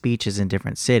give like speeches in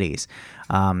different cities.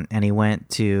 And he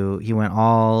went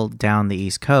all down the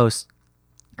East Coast.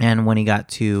 And when he got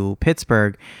to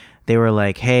Pittsburgh, they were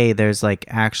like, hey, there's like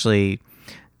actually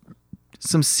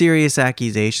some serious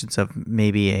accusations of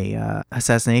maybe a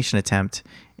assassination attempt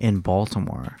in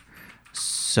Baltimore.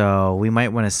 So we might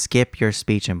want to skip your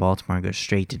speech in Baltimore and go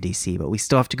straight to DC, but we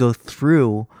still have to go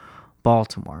through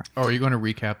Baltimore. Oh, are you going to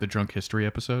recap the drunk history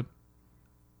episode?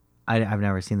 I've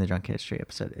never seen the drunk history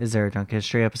episode. Is there a drunk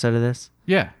history episode of this?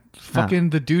 Yeah. Fucking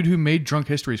the dude who made drunk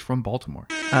history is from Baltimore.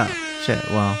 Oh, shit.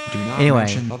 Well, Do not anyway.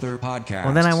 mention other podcasts.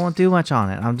 Well, then I won't do much on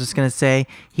it. I'm just going to say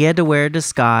he had to wear a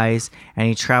disguise and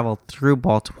he traveled through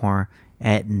Baltimore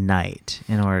at night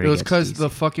in order to It was get to because DC. the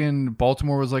fucking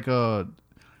Baltimore was like a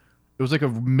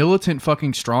militant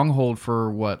fucking stronghold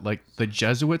for what, like the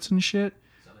Jesuits and shit.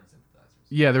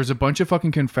 Yeah, there's a bunch of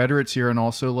fucking Confederates here, and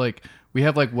also like we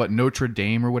have like what Notre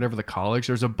Dame or whatever the college.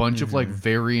 There's a bunch of like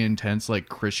very intense like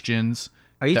Christians.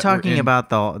 Are you that were talking in- about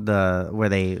the where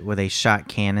they shot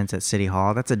cannons at City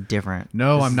Hall? That's a different.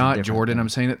 No, this I'm is a not, different Jordan. thing. I'm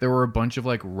saying that there were a bunch of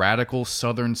like radical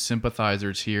Southern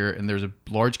sympathizers here, and there's a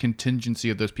large contingency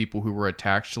of those people who were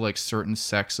attached to like certain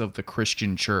sects of the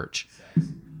Christian church.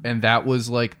 And that was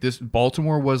like this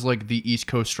Baltimore was like the East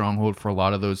Coast stronghold for a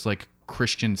lot of those like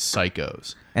Christian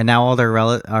psychos. And now all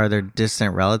their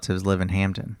distant relatives live in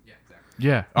Hampton.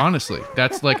 Yeah, honestly,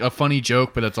 that's like a funny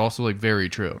joke, but that's also like very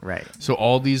true. Right. So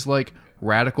all these like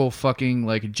radical fucking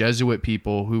like Jesuit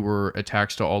people who were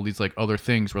attached to all these like other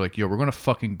things were like, yo, we're gonna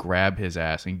fucking grab his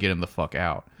ass and get him the fuck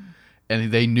out.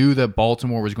 And they knew that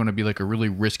Baltimore was going to be like a really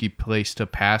risky place to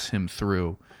pass him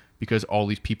through because all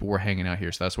these people were hanging out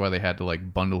here. So that's why they had to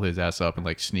like bundle his ass up and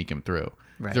like sneak him through.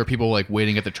 Right. There were people like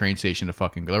waiting at the train station to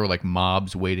fucking go. There were like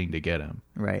mobs waiting to get him.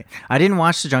 Right. I didn't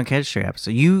watch the drunk history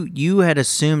episode. You had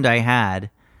assumed I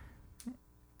had,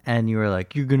 and you were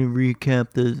like, "You're gonna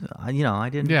recap the." You know, I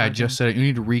didn't. Yeah, I just said it. You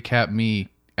need to recap me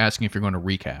asking if you're going to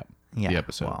recap the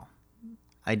episode. Well,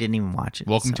 I didn't even watch it.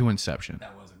 Welcome so- to Inception.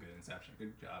 That was a good Inception.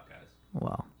 Good job, guys.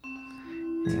 Well,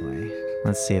 anyway,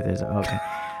 let's see if there's okay.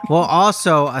 Well,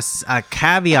 also a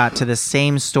caveat to the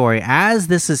same story as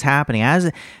this is happening,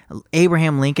 as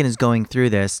Abraham Lincoln is going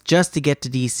through this, just to get to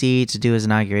D.C. to do his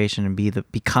inauguration and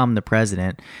become the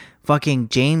president. Fucking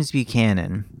James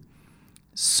Buchanan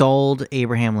sold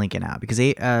Abraham Lincoln out because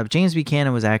James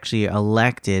Buchanan was actually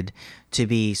elected to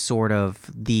be sort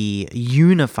of the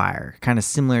unifier, kind of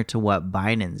similar to what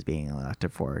Biden's being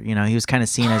elected for. You know, he was kind of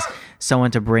seen as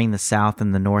someone to bring the South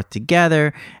and the North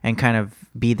together and kind of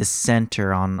be the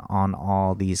center on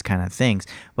all these kind of things.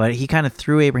 But he kind of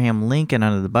threw Abraham Lincoln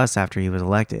under the bus after he was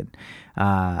elected,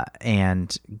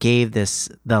 and gave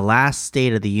the last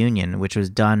State of the Union, which was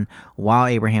done while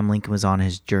Abraham Lincoln was on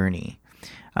his journey.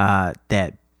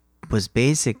 That was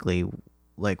basically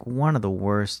like one of the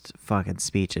worst fucking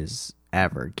speeches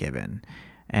ever given.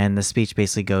 And the speech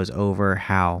basically goes over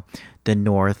how the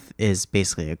North is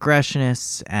basically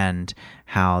aggressionists and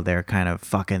how they're kind of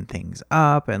fucking things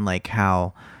up, and like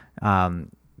how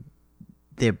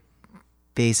they're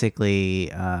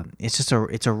basically it's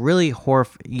a really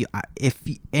if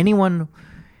anyone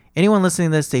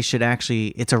listening to this, they should actually,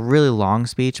 it's a really long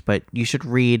speech, but you should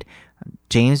read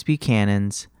James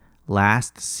Buchanan's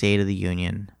last State of the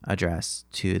Union address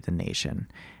to the nation.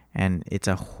 And it's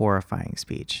a horrifying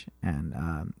speech.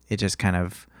 And it just kind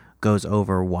of goes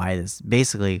over why the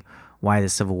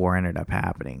Civil War ended up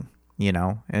happening, you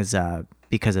know, is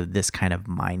because of this kind of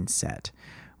mindset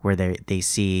where they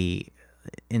see,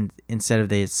 instead of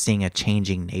they seeing a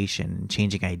changing nation,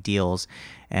 changing ideals,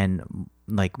 and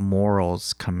like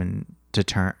morals coming to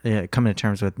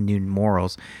terms with new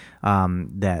morals,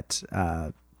 that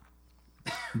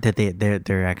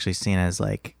they're actually seen as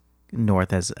like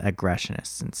North as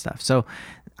aggressionists and stuff. So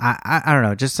I don't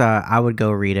know, just I would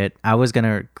go read it. I was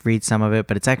gonna read some of it,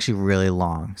 but it's actually really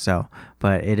long. So,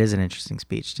 but it is an interesting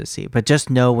speech to see. But just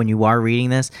know when you are reading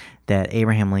this that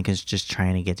Abraham Lincoln's just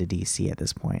trying to get to DC at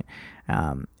this point,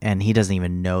 and he doesn't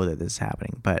even know that this is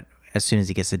happening. But as soon as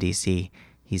he gets to DC,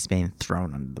 he's being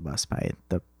thrown under the bus by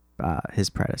his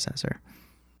predecessor.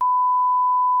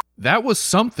 That was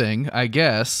something, I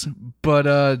guess, but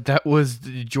that was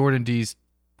Jordan D's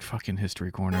fucking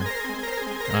history corner.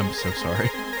 I'm so sorry.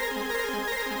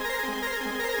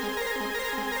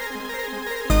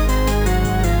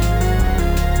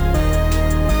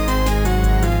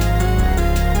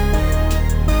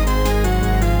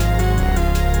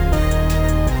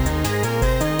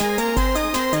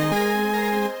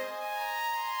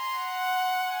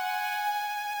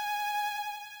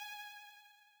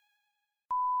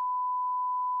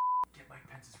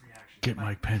 Get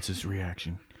Mike Pence's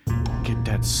reaction. Get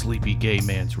that sleepy gay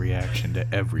man's reaction to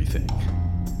everything.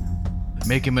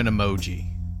 Make him an emoji.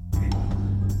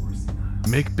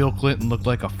 Make Bill Clinton look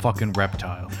like a fucking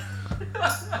reptile.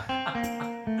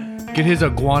 Get his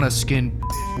iguana skinned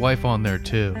wife on there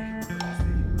too.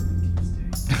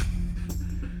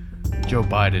 Joe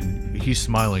Biden, he's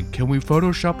smiling. Can we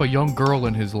Photoshop a young girl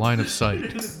in his line of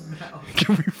sight?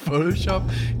 Can we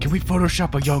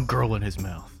Photoshop a young girl in his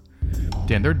mouth?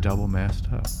 Dan, they're double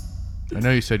masked up. I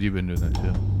know you said you've been doing that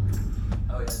too.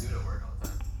 Oh yeah, I do it at work all the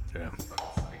time. Yeah. Fucking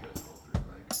psychos roll through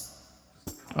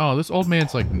like. Oh, this old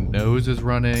man's like nose is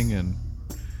running and.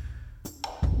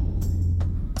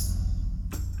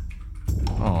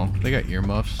 Oh, they got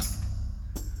earmuffs.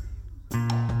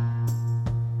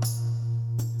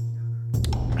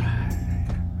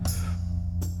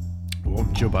 Well,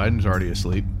 Joe Biden's already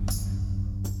asleep.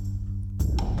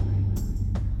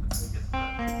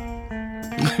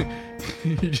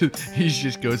 he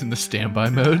just goes into standby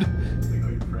mode. Like, oh,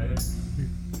 you're praying?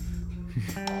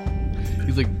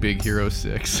 He's like Big Hero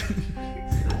 6.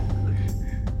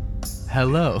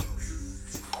 Hello.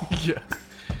 Yeah.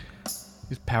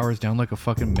 His power's down like a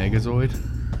fucking Megazord.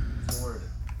 Sword.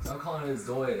 Stop calling it a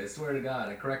Zoid. I swear to God,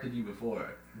 I corrected you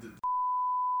before.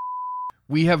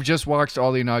 We have just watched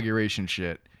all the inauguration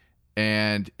shit,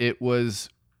 and it was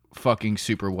fucking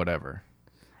super whatever.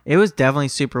 It was definitely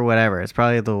super whatever. It's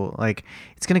probably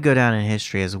it's gonna go down in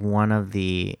history as one of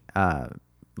the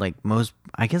most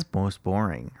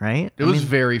boring, right? It was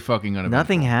very fucking uneventful.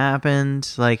 Nothing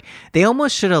happened. Like, they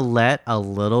almost should have let a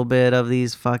little bit of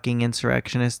these fucking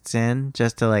insurrectionists in,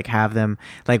 just to like have them,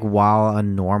 like, while a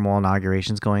normal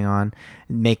inauguration's going on,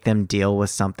 make them deal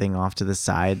with something off to the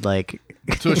side, like.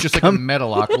 So it's just like a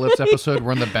Metalocalypse episode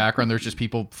where in the background there's just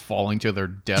people falling to their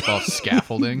death off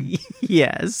scaffolding.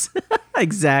 Yes,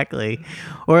 exactly.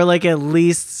 Or like at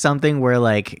least something where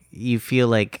like you feel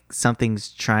like something's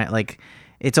trying, like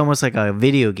it's almost like a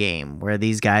video game where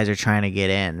these guys are trying to get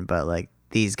in, but like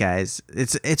these guys,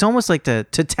 it's almost like to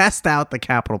test out the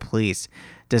Capitol Police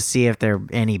to see if they're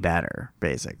any better,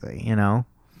 basically, you know?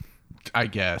 I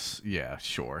guess, yeah,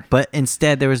 sure. But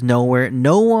instead, there was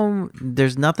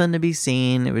there's nothing to be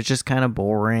seen. It was just kind of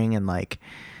boring and like,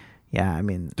 yeah, I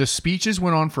mean. The speeches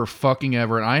went on for fucking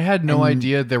ever, and I had no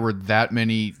idea there were that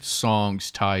many songs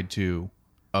tied to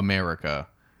America.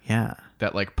 Yeah.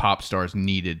 That like pop stars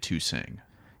needed to sing.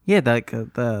 Yeah,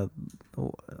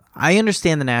 I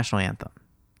understand the national anthem.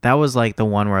 That was like the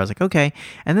one where I was like, okay.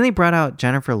 And then they brought out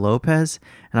Jennifer Lopez,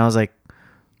 and I was like,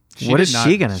 what is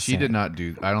she gonna sing? She did not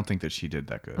do. I don't think that she did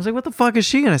that good. I was like, what the fuck is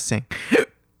she gonna sing?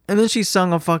 And then she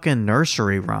sung a fucking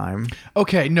nursery rhyme.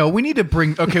 Okay, no, we need to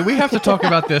we have to talk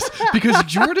about this because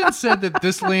Jordan said that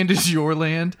This Land Is Your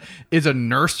Land is a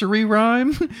nursery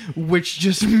rhyme, which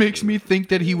just makes me think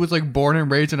that he was like born and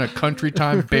raised in a country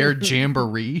time bear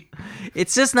jamboree.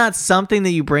 It's just not something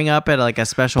that you bring up at like a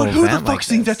special But event. who the fuck like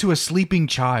sings this. that to a sleeping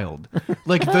child?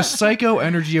 Like the psycho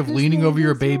energy of leaning over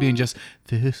your baby and just,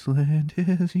 this land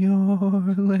is your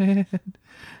land.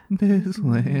 This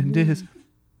land is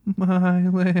my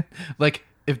land. Like,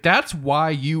 if that's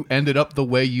why you ended up the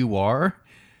way you are,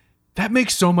 that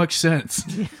makes so much sense.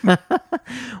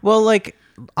 Well, like,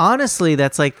 honestly,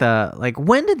 that's like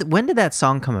when did that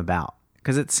song come about?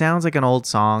 Because it sounds like an old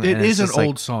song. It and it's is an just like,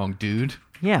 old song, dude.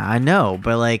 Yeah, I know,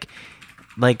 but like,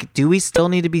 do we still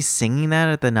need to be singing that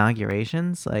at the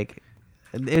inaugurations? Like,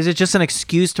 is it just an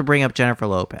excuse to bring up Jennifer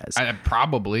Lopez?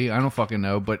 Probably. I don't fucking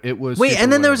know, but it was. Wait, super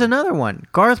and then there was whatever. another one.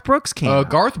 Garth Brooks came out.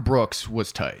 Garth Brooks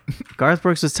was tight. Garth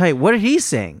Brooks was tight. What did he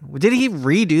sing? Did he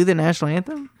redo the national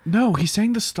anthem? No, he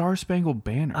sang the Star Spangled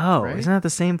Banner. Oh, right? isn't that the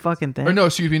same fucking thing? Or no,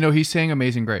 excuse me. No, he sang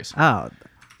Amazing Grace. Oh,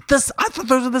 I thought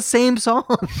those are the same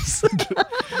songs.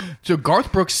 So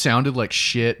Garth Brooks sounded like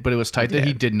shit, but it was tight that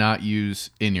he did not use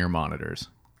in-ear monitors.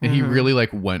 And he really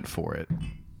like went for it.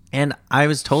 And I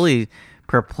was totally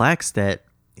perplexed that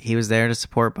he was there to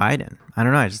support Biden. I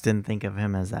don't know. I just didn't think of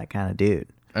him as that kind of dude.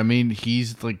 I mean,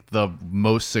 he's like the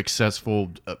most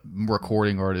successful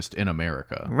recording artist in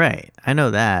America. Right. I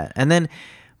know that.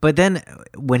 But then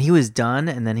when he was done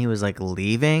and then he was like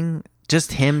leaving,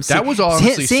 just him. That was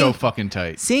honestly so fucking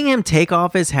tight. Seeing him take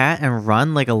off his hat and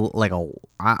run like a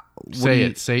Say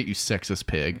it, you sexist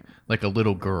pig, like a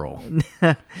little girl.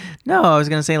 No, I was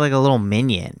gonna say like a little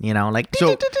minion, you know, like.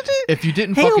 So if you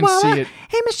didn't Hey, fucking Obama. see it,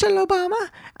 Hey, Michelle Obama.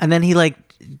 And then he like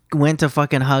went to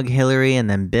fucking hug Hillary and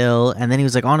then Bill. And then he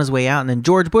was like on his way out. And then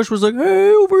George Bush was like,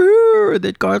 hey, over here. And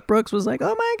then Garth Brooks was like,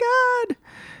 oh my God.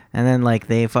 And then like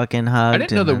they fucking hugged. I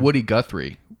didn't know and that then- Woody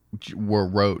Guthrie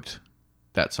wrote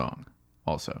that song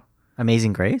also.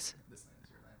 Amazing Grace?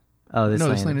 Oh, This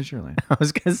Land Is Your Land. I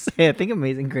was going to say, I think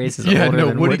Amazing Grace is Yeah, older no,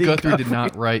 than Woody Guthrie did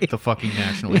not write the fucking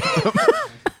national anthem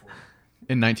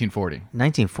in 1940.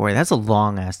 1940. That's a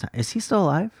long ass time. Is he still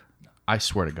alive? I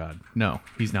swear to God. No,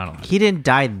 he's not alive. He didn't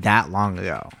die that long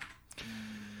ago.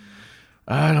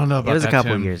 I don't know about that. It was a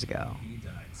couple Tim. years ago.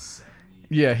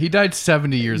 Yeah, he died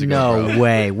 70 years ago. No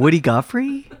way. Woody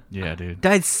Guthrie Yeah, dude.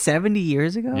 died 70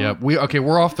 years ago. Yeah,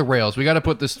 we're off the rails. We got to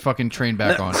put this fucking train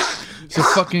back on. So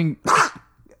fucking.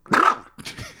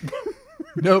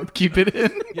 Nope, keep it in.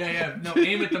 Yeah. No,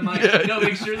 aim at the mic. No,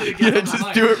 make sure that it gets on the Just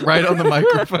mic. do it right on the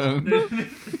microphone.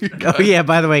 Oh yeah.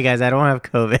 By the way, guys, I don't have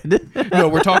COVID. No,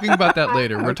 we're talking about that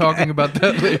later. We're talking about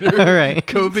that later. All right.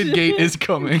 COVID gate is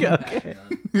coming. Okay.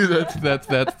 that's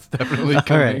definitely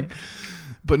coming. right.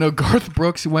 But no, Garth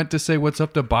Brooks went to say what's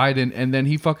up to Biden, and then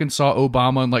he fucking saw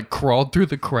Obama and like crawled through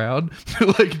the crowd to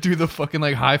like do the fucking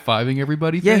like high fiving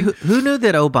everybody Yeah. thing. Who knew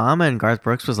that Obama and Garth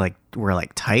Brooks were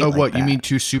like tight? Oh, like what you that? mean?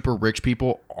 Two super rich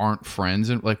people aren't friends,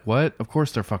 and like what? Of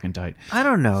course they're fucking tight. I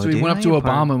don't know. So he dude. went up I to ain't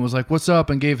part- Obama and was like, "What's up?"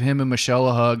 and gave him and Michelle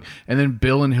a hug. And then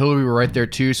Bill and Hillary were right there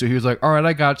too. So he was like, "All right,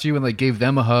 I got you," and like gave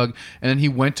them a hug. And then he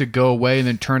went to go away and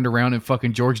then turned around and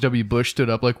fucking George W. Bush stood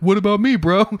up like, "What about me,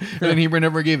 bro?" And then he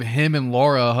never gave him and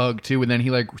Laura a hug too. And then he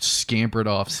like scampered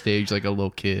off stage like a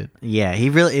little kid. Yeah, it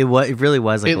really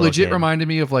was like It a little legit kid. reminded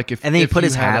me of like if And then he if put you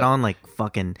his had hat a- on like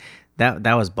fucking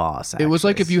that was boss. It was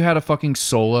like actually. if you had a fucking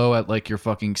solo at like your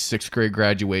fucking 6th grade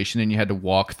graduation and you had to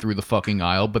walk through the fucking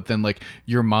aisle, but then like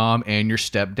your mom and your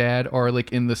stepdad are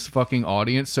like in this fucking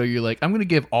audience. So you're like, I'm going to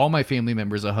give all my family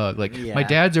members a hug. Like my Yeah.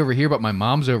 dad's over here, but my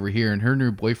mom's over here and her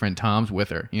new boyfriend Tom's with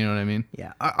her. You know what I mean?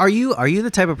 Yeah. Are you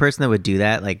the type of person that would do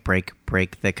that? Like break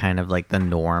the kind of like the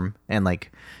norm and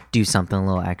like do something a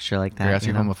little extra like that? You're asking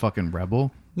you if know? I'm a fucking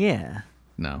rebel? Yeah.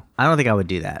 No. I don't think I would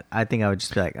do that. I think I would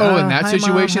just be like, Oh, in that hi, Mom,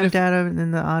 situation, hi, if- Dad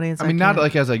in the audience. I mean, not can't."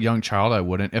 like as a young child, I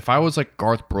wouldn't. If I was like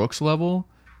Garth Brooks level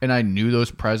and I knew those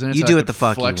presidents, You I do what could the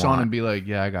fuck you flex on want. and be like,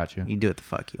 yeah, I got you. You do what the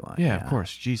fuck you want. Yeah, of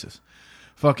course. Jesus.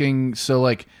 Fucking so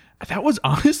like that was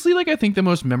honestly like I think the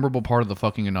most memorable part of the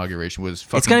fucking inauguration was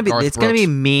fucking It's gonna be Garth gonna be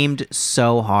Brooks. memed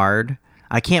so hard.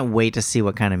 I can't wait to see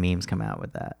what kind of memes come out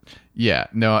with that. Yeah,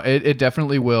 no, it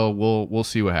definitely will. We'll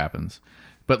see what happens.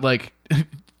 But like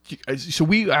so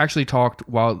we actually talked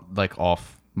while like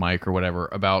off mic or whatever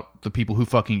about the people who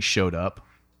fucking showed up.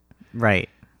 Right.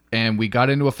 And we got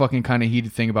into a fucking kind of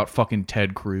heated thing about fucking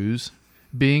Ted Cruz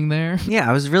being there. Yeah,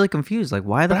 I was really confused. Like,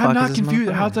 why the But fuck I'm not is this confused.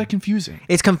 motherfucker How's there? that confusing?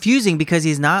 It's confusing because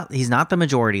he's not the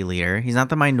majority leader. He's not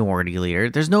the minority leader.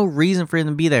 There's no reason for him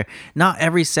to be there. Not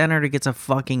every senator gets a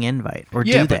fucking invite, or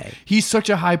Yeah, do but they? he's such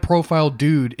a high profile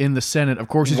dude in the Senate. Of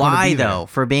course he's gonna Why be there. though?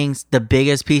 For being the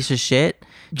biggest piece of shit?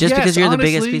 Just Yes, because you're the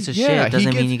biggest honestly, piece of yeah, shit doesn't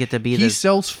he mean gets- you get to be He the.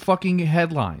 sells fucking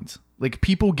headlines. Like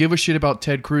people give a shit about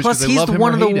Ted Cruz Plus, because they he's love the him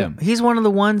one or of hate the him. he's one of the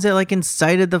ones that like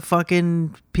incited the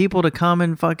fucking people to come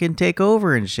and fucking take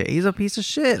over and shit. He's a piece of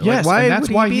shit. Yes, like, why and that's would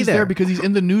he why be he's there? there because he's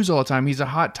in the news all the time. He's a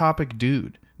hot topic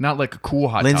dude, not like a cool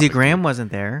hot. Lindsey topic Graham dude.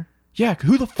 wasn't there. Yeah,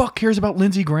 who the fuck cares about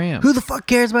Lindsey Graham? Who the fuck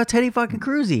cares about Teddy fucking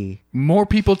Cruzy? More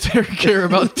people care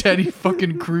about Teddy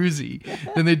fucking Cruzy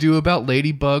than they do about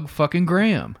Ladybug fucking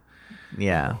Graham.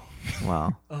 Yeah.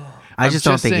 Well, I I'm just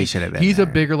don't think he saying, should have been. He's there.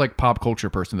 a bigger like pop culture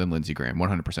person than Lindsey Graham,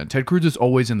 100%. Ted Cruz is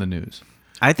always in the news.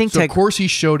 I think So Ted. of course he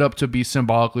showed up to be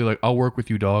symbolically like, I'll work with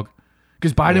you, dog.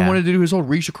 Because Biden Yeah. wanted to do his whole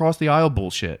reach across the aisle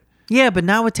bullshit. Yeah, but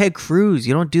not with Ted Cruz.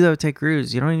 You don't do that with Ted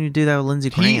Cruz. You don't even do that with Lindsey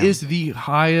Graham. He is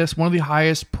one of the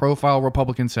highest profile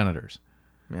Republican senators.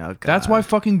 Oh, God. That's why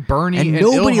fucking Bernie And and,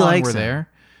 nobody Ilhan likes were him. there.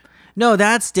 No,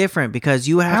 that's different because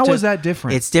you have How to. is that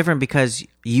different? It's different because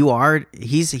he's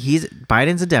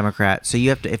Biden's a Democrat, so you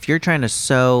have to if you're trying to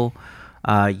sow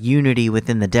unity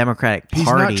within the Democratic He's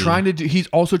Party. not trying to do. He's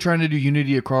also trying to do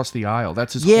unity across the aisle.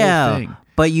 That's his yeah, whole thing.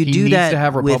 but you He do needs that to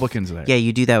have with- Republicans there. Yeah,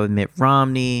 you do that with Mitt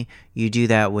Romney. You do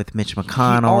that with Mitch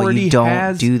McConnell. already You don't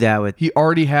has- do that with He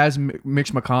already has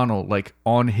Mitch McConnell like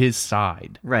on his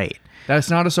side. right.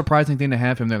 That's not a surprising thing to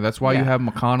have him there. That's why Yeah. you have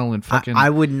McConnell and fucking I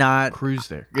would not. Cruz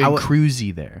there. I And would-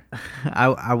 Cruzy there.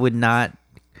 I would not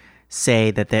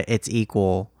say that it's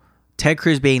equal. Ted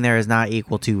Cruz being there is not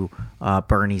equal to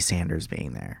Bernie Sanders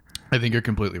being there. I think you're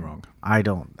completely wrong. I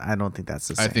don't think that's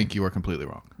the same. I think you are completely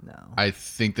wrong. No. I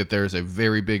think that there's a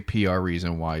very big PR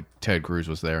reason why Ted Cruz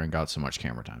was there and got so much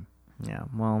camera time. Yeah,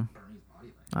 well,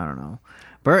 I don't know.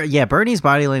 Bernie's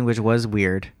body language was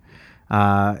weird.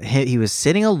 He was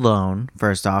sitting alone,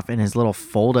 first off, in his little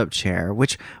fold-up chair,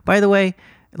 which, by the way,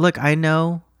 look, I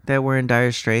know that we're in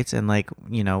dire straits and, like,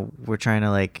 you know, we're trying to,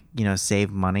 like, you know, save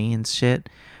money and shit,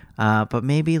 but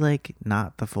maybe, like,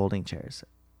 not the folding chairs,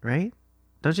 right?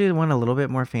 Don't you want a little bit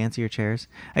more fancier chairs?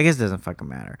 I guess it doesn't fucking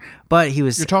matter. But he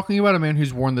was... You're talking about a man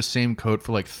who's worn the same coat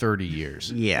for like 30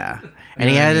 years. Yeah. And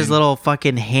he know what I had his mean? little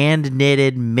fucking hand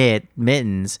knitted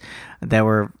mittens that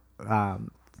were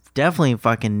definitely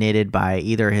fucking knitted by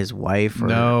either his wife or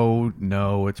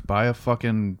No, it's by a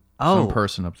fucking Oh. some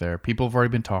person up there. People have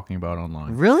already been talking about it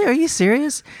online. Really? Are you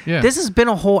serious? Yeah. This has been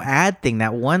a whole ad thing.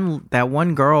 That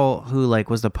one girl who like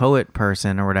was the poet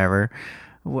person or whatever.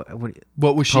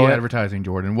 What was she Poet- advertising,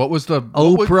 Jordan? What was the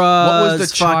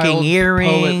Oprah's child fucking poet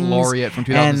earrings laureate from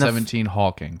and the 2017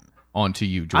 hawking onto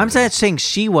you, Jordan? I'm not saying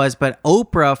she was, but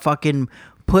Oprah fucking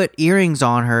put earrings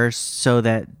on her so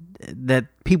that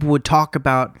people would talk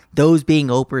about those being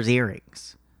Oprah's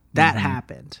earrings. That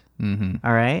happened. Mm-hmm.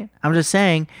 All right? I'm just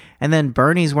saying. And then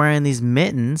Bernie's wearing these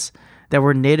mittens that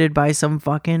were knitted by some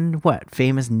fucking,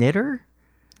 famous knitter?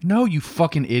 No, you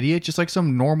fucking idiot. Just like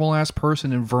some normal ass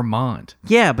person in Vermont.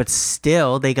 Yeah, but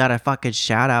still, they got a fucking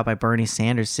shout out by Bernie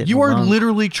Sanders sitting You are alone.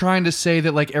 literally trying to say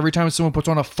that like every time someone puts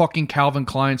on a fucking Calvin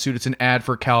Klein suit, it's an ad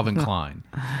for Calvin Klein.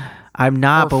 I'm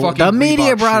not, Or but fucking the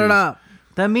media Reebok brought it shoes. up.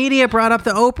 The media brought up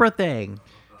the Oprah thing.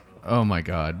 Oh my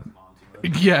god.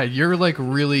 Yeah, you're like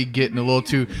really getting a little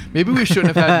too. Maybe we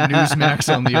shouldn't have had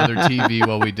Newsmax on the other TV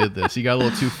while we did this. You got a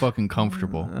little too fucking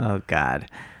comfortable. Oh, God.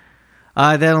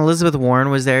 Then Elizabeth Warren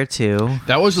was there, too.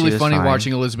 That was She really funny fine.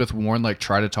 watching Elizabeth Warren like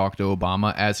try to talk to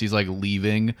Obama as he's like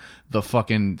leaving the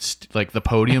fucking like the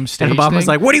podium stage. And Obama's thing.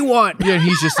 like, what do you want? Yeah, and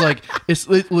he's just like,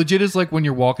 it legit is like when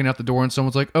you're walking out the door and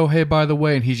someone's like, oh, hey, by the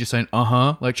way. And he's just saying,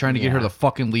 like trying to get her Yeah. to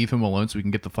fucking leave him alone so we can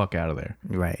get the fuck out of there.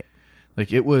 Right. Like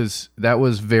that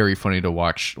was very funny to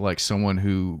watch, like someone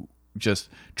who just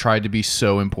tried to be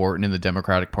so important in the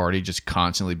Democratic Party just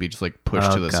constantly be just like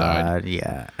pushed to the side.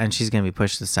 Yeah. And she's going to be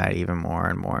pushed to the side even more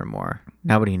and more and more.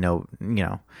 Nobody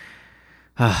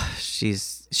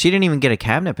she didn't even get a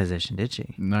cabinet position, did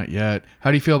she? Not yet.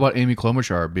 How do you feel about Amy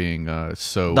Klobuchar being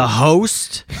so... The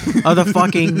host of the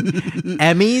fucking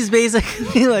Emmys,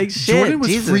 basically? Like, shit, Jordan was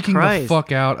Jesus freaking Christ. the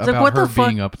fuck out It's like, about what her the fuck?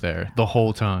 being up there the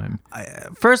whole time.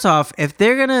 First off, if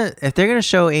they're gonna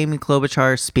show Amy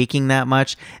Klobuchar speaking that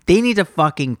much, they need to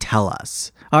fucking tell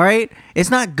us. All right,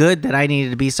 it's not good that I needed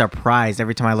to be surprised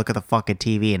every time I look at the fucking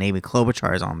TV and Amy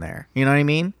Klobuchar is on there. You know what I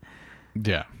mean?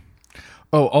 Yeah.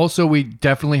 Oh, also, we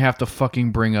definitely have to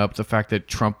fucking bring up the fact that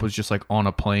Trump was just like on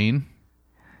a plane.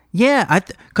 Yeah,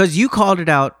 because you called it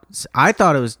out. I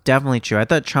thought it was definitely true. I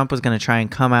thought Trump was going to try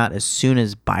and come out as soon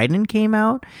as Biden came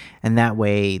out, and that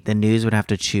way the news would have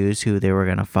to choose who they were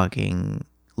going to fucking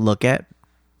look at.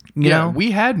 You know?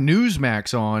 We had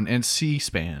Newsmax on and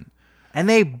C-SPAN. And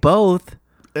they both...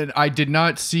 And I did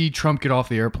not see Trump get off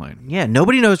the airplane. Yeah,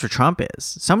 nobody knows where Trump is.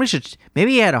 Somebody should...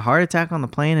 Maybe he had a heart attack on the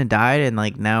plane and died, and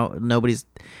like now nobody's...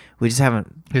 We just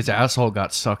haven't... His asshole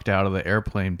got sucked out of the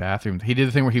airplane bathroom. He did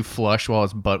the thing where he flushed while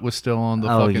his butt was still on the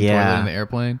fucking toilet in the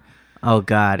airplane. Oh,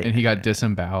 God. And he got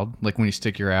disemboweled, like when you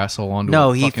stick your asshole onto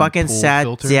No, a he fucking pool sat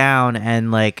filter. down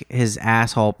and like his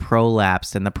asshole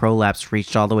prolapsed, and the prolapse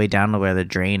reached all the way down to where the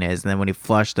drain is. And then when he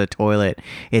flushed the toilet,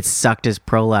 it sucked his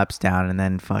prolapse down and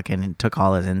then fucking took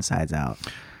all his insides out.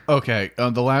 Okay,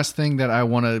 the last thing that I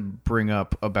want to bring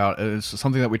up about is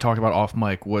something that we talked about off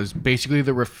mic was basically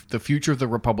the future of the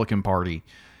Republican Party.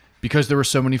 Because there were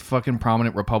so many fucking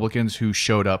prominent Republicans who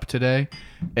showed up today.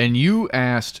 And you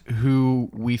asked who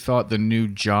we thought the new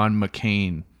John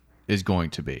McCain is going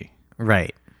to be.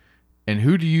 Right. And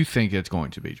who do you think it's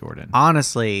going to be, Jordan?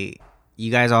 Honestly,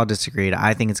 you guys all disagreed.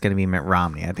 I think it's going to be Mitt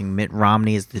Romney. I think Mitt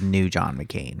Romney is the new John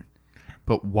McCain.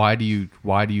 But why do you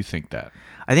think that?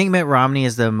 I think Mitt Romney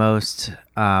is the most...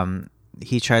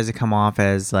 he tries to come off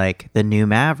as like the new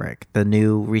Maverick, the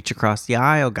new reach across the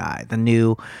aisle guy, the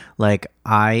new like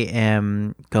I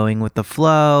am going with the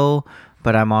flow,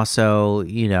 but I'm also,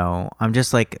 I'm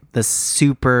just like the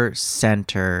super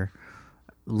center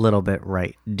little bit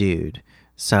right dude.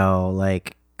 So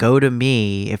like go to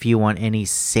me if you want any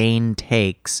sane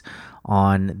takes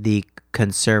on the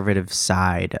conservative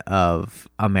side of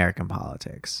American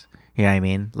politics. You know what I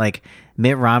mean? Like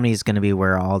Mitt Romney is going to be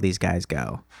where all these guys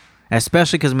go.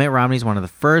 Especially because Mitt Romney is one of the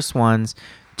first ones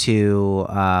to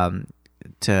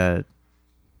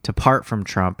part from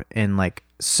Trump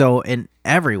in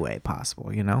every way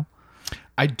possible,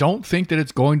 I don't think that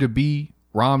it's going to be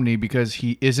Romney because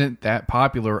he isn't that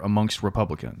popular amongst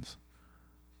Republicans.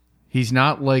 He's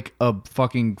not like a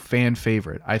fucking fan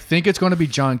favorite. I think it's going to be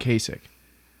John Kasich.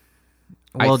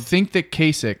 Well, I think that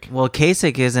Kasich... Well,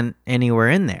 Kasich isn't anywhere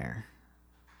in there.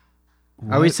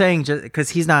 Are we saying just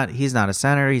because he's not a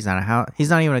senator, he's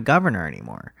not even a governor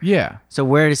anymore? Yeah. So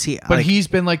where does he? But he's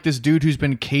been like this dude who's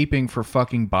been caping for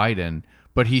fucking Biden,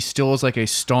 but he still is like a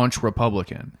staunch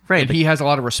Republican. Right, And but- he has a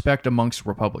lot of respect amongst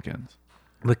Republicans.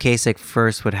 But Kasich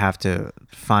first would have to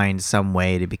find some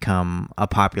way to become a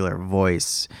popular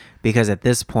voice, because at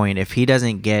this point, if he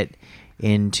doesn't get if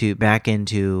he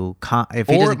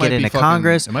doesn't get into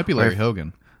Congress, It might be or Larry if-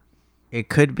 Hogan. It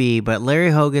could be, but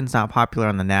Larry Hogan's not popular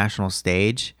on the national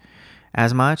stage.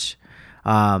 as much.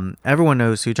 Everyone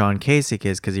knows who John Kasich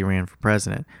is because he ran for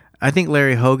president. I think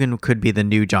Larry Hogan could be the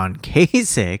new John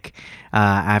Kasich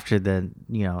after the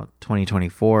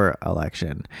 2024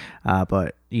 election.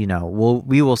 But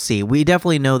we will see. We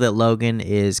definitely know that Logan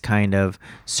is kind of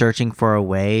searching for a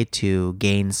way to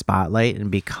gain spotlight and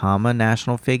become a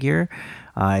national figure.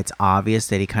 It's obvious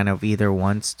that he kind of either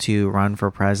wants to run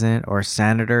for president or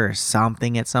senator or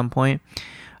something at some point.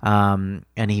 And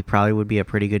he probably would be a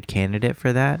pretty good candidate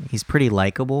for that. He's pretty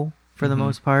likable for the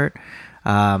most part.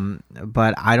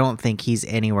 But I don't think he's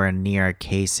anywhere near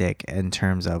Kasich in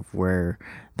terms of where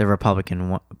the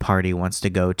Republican Party wants to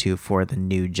go to for the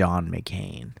new John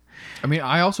McCain. I mean,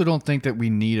 I also don't think that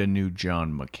we need a new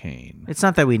John McCain. It's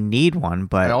not that we need one,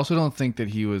 but I also don't think that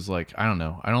he was like, I don't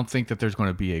know. I don't think that there's going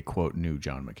to be a quote new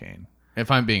John McCain.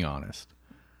 If I'm being honest,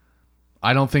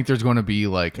 I don't think there's going to be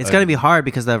like it's going to be hard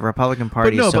because the Republican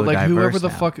Party is so like diverse whoever the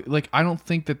now. fuck, like I don't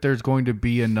think that there's going to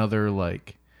be another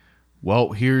like,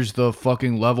 well, here's the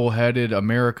fucking level-headed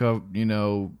America,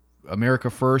 America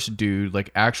first dude, like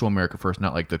actual America first,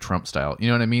 not like the Trump style. You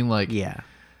know what I mean? Like, Yeah.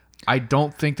 I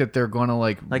don't think that they're going to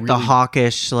like The really,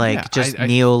 hawkish, Yeah, just I-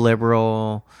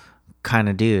 neoliberal kind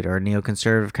of dude or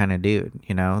neoconservative kind of dude,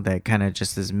 that kind of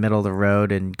just is middle of the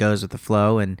road and goes with the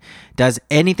flow and does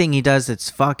anything he does that's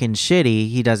fucking shitty.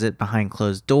 He does it behind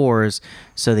closed doors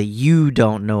so that you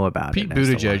don't know about Pete it. next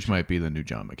to Buttigieg watch. might be the new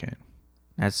John McCain.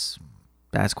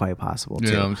 That's quite possible too.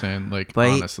 You know what I'm saying? Like, But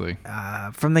honestly.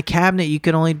 From the cabinet, you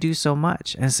can only do so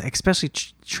much, especially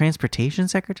transportation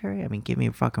secretary. I mean, give me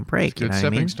a fucking break. You Good know what I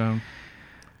stepping mean? stone.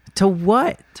 To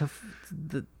what? To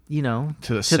the To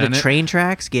the the Senate? train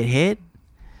tracks get hit.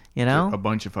 A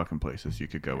bunch of fucking places you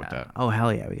could go with that. Oh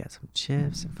hell yeah, we got some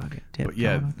chips and fucking dip. But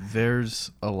yeah, going on.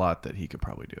 there's a lot that he could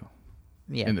probably do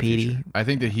Yeah, in the Petey. future. I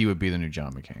think that he would be the new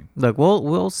John McCain. Look,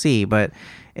 we'll see, but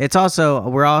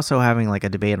we're also having like a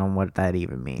debate on what that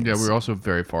even means. Yeah, we're also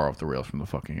very far off the rails from the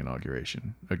fucking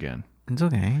inauguration again. It's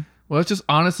okay. Well, it's just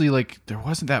honestly like there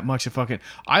wasn't that much of fucking.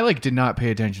 I like did not pay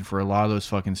attention for a lot of those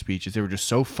fucking speeches. They were just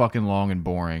so fucking long and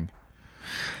boring,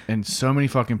 and so many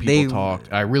fucking people They-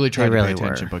 talked. I really tried they to really pay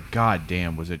attention, were. but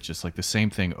goddamn, was it just like the same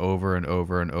thing over and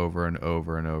over and over and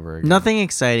over and over again? Nothing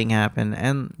exciting happened,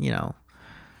 and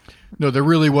No, there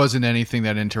really wasn't anything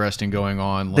that interesting going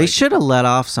on. they Like, should have let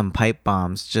off some pipe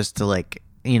bombs just to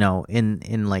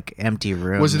in like empty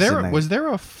rooms. was there and was there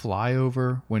a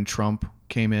flyover when Trump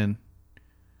came in?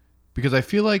 Because I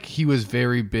feel like he was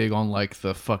very big on like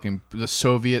the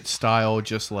Soviet style,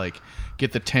 just like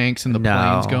get the tanks and the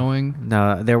planes going.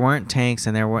 No, there weren't tanks,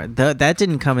 and there weren't. That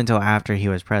didn't come until after he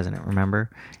was president. Remember?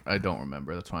 I don't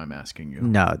remember. That's why I'm asking you.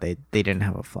 No, they didn't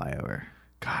have a flyover.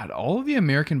 God, all of the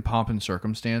American pomp and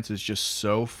circumstance is just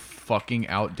so fucking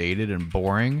outdated and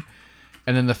boring.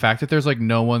 And then the fact that there's like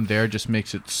no one there just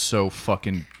makes it so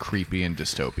fucking creepy and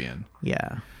dystopian.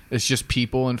 Yeah. It's just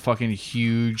people in fucking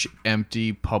huge,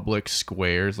 empty public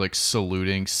squares, like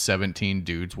saluting 17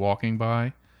 dudes walking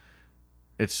by.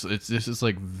 This is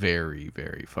like very,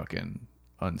 very fucking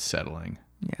unsettling.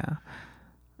 Yeah.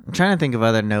 I'm trying to think of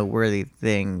other noteworthy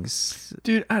things.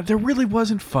 Dude, there really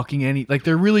wasn't fucking any. Like,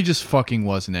 there really just fucking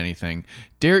wasn't anything.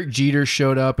 Derek Jeter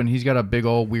showed up and he's got a big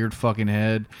old weird fucking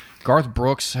head. Garth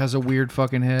Brooks has a weird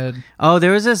fucking head. Oh,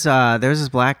 there was this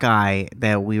black guy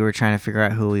that we were trying to figure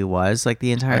out who he was like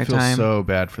the entire I feel time. so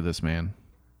bad for this man.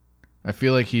 I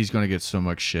feel like he's going to get so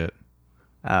much shit.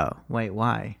 Oh, wait,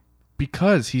 why?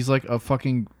 Because he's like a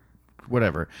fucking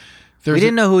whatever. We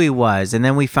didn't know who he was, and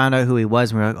then we found out who he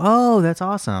was, and we were like, "Oh, that's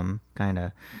awesome!" Kind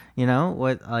of,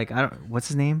 what? Like, I don't. What's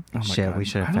his name? Oh my Shit, God. we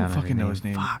should have I found don't out fucking know his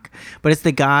name. Fuck. But it's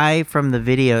the guy from the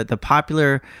video, the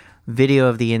popular video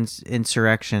of the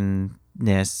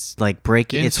insurrectionists, like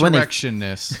breaking. It's when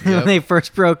Insurrectionists. when Yep. they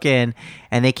first broke in,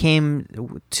 and they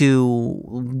came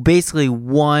to basically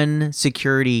one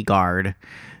security guard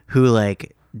who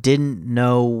like didn't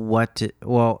know what to.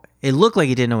 Well, it looked like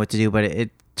he didn't know what to do, but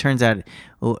it turns out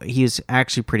he was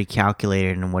actually pretty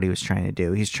calculated in what he was trying to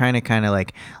do. He's trying to kind of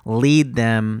like lead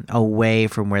them away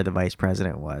from where the vice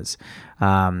president was.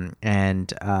 And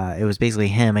it was basically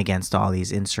him against all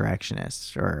these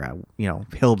insurrectionists or,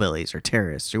 hillbillies or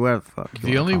terrorists or whatever the fuck.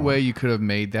 The only way you could have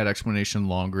made that explanation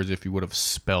longer is if you would have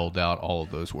spelled out all of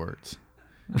those words.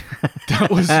 That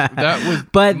was.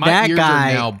 But my that ears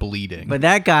guy- are now bleeding. But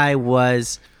that guy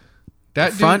was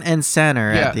that front dude, and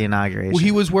center yeah. at the inauguration. Well,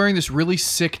 he was wearing this really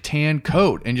sick tan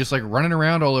coat and just like running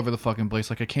around all over the fucking place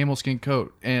like a camel skin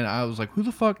coat. And I was like, who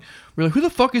the fuck? We're like, who the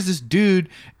fuck is this dude?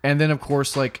 And then of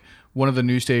course, like one of the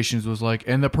news stations was like,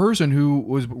 and the person who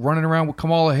was running around with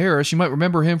Kamala Harris, you might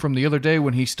remember him from the other day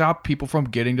when he stopped people from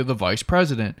getting to the vice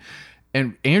president.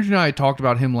 And Andrew and I talked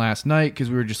about him last night because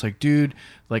we were just like, dude,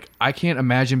 like, I can't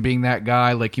imagine being that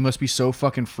guy. Like, he must be so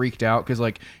fucking freaked out because,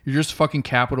 like, you're just fucking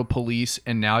Capitol Police,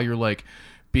 and now you're, like,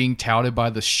 being touted by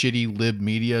the shitty lib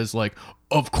media as, like,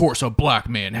 of course a black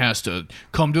man has to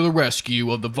come to the rescue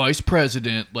of the vice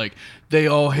president. Like, they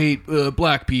all hate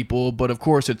black people, but of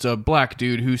course it's a black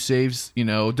dude who saves, you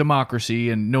know, democracy,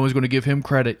 and no one's going to give him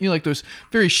credit. You know, like those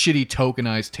very shitty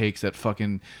tokenized takes that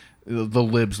fucking the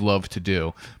libs love to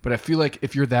do. But I feel like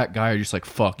if you're that guy, you're just like,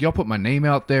 fuck, y'all put my name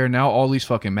out there. Now all these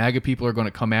fucking MAGA people are going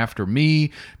to come after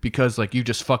me because, like, you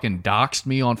just fucking doxed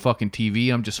me on fucking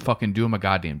TV. I'm just fucking doing my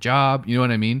goddamn job. You know what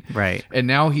I mean? Right. And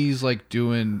now he's like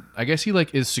doing, I guess he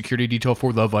like is security detail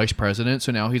for the vice president.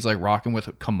 So now he's like rocking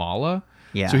with Kamala.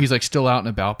 Yeah. So he's like still out and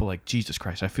about, but like, Jesus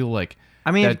Christ, I feel like, I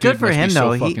mean, that good dude for must be him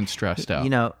so though. fucking stressed out. You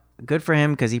know, good for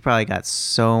him because he probably got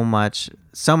so much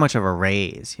of a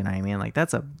raise. You know what I mean? Like,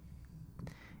 that's a.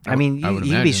 I mean, I would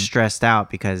you'd be imagine. stressed out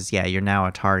because, yeah, you're now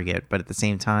a target, but at the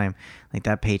same time, like,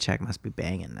 that paycheck must be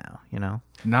banging now, you know?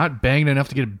 Not banged enough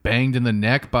to get banged in the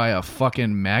neck by a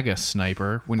fucking MAGA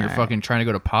sniper when you're All right. fucking trying to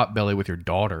go to Potbelly with your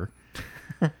daughter.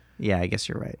 Yeah, I guess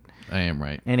you're right. I am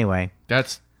right. Anyway,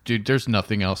 That's, dude, there's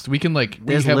nothing else. We can, like,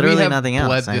 There's we literally have nothing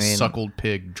bled else. I this mean- suckled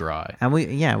pig dry. and we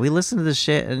listen to this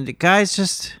shit, and guys,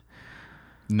 just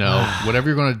No, whatever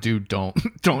you're gonna do, don't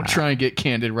try and get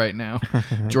candid right now.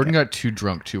 Jordan got too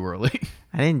drunk too early.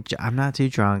 I'm not too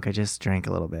drunk. I just drank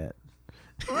a little bit.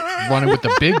 Running with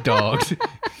the big dogs.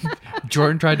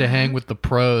 Jordan tried to hang with the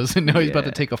pros, and now he's about to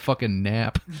Yeah. take a fucking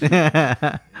nap. All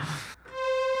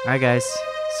right, guys.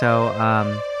 So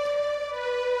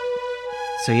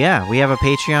yeah, we have a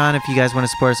Patreon. If you guys want to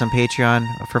support us on Patreon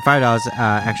for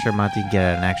 $5 extra a month, you can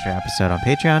get an extra episode on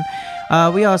Patreon.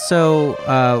 We also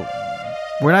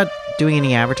we're not doing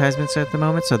any advertisements at the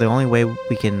moment, so the only way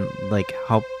we can like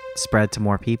help spread to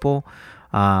more people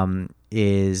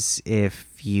is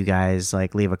if you guys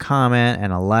like leave a comment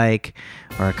and a like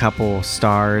or a couple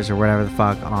stars or whatever the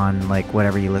fuck on like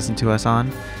whatever you listen to us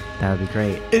on. That would be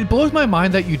great. It blows my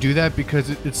mind that you do that because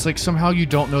it's like somehow you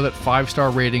don't know that 5-star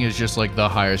rating is just like the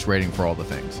highest rating for all the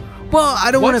things. Well,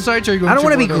 I don't What want to. sites are you going I don't to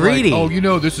want to be where they're like, greedy. oh, you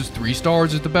know, this is 3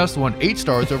 stars is the best one. 8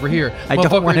 stars over here. I don't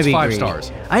Motherfucker, want to it's be 5 greedy.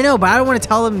 stars. I know, but I don't want to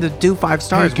tell them to do 5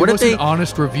 stars. Hey, What give if us they? an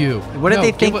honest review? What if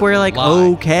they give think us- we're, like, lie.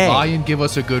 okay? Lie and give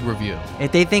us a good review.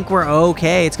 If they think we're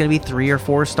okay, it's gonna be 3 or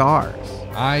 4 stars.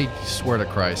 I swear to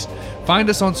Christ. Find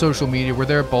us on social media. We're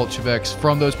there at Bolsheviks.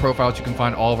 From those profiles, you can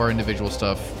find all of our individual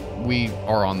stuff. We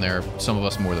are on there, some of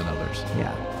us more than others.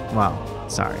 Yeah. Well,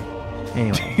 sorry.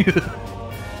 Anyway,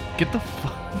 Get the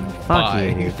fuck. fuck Bye.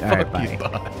 you, dude. All right, Fuck you, bye.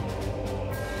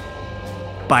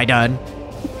 bye. Bye, done.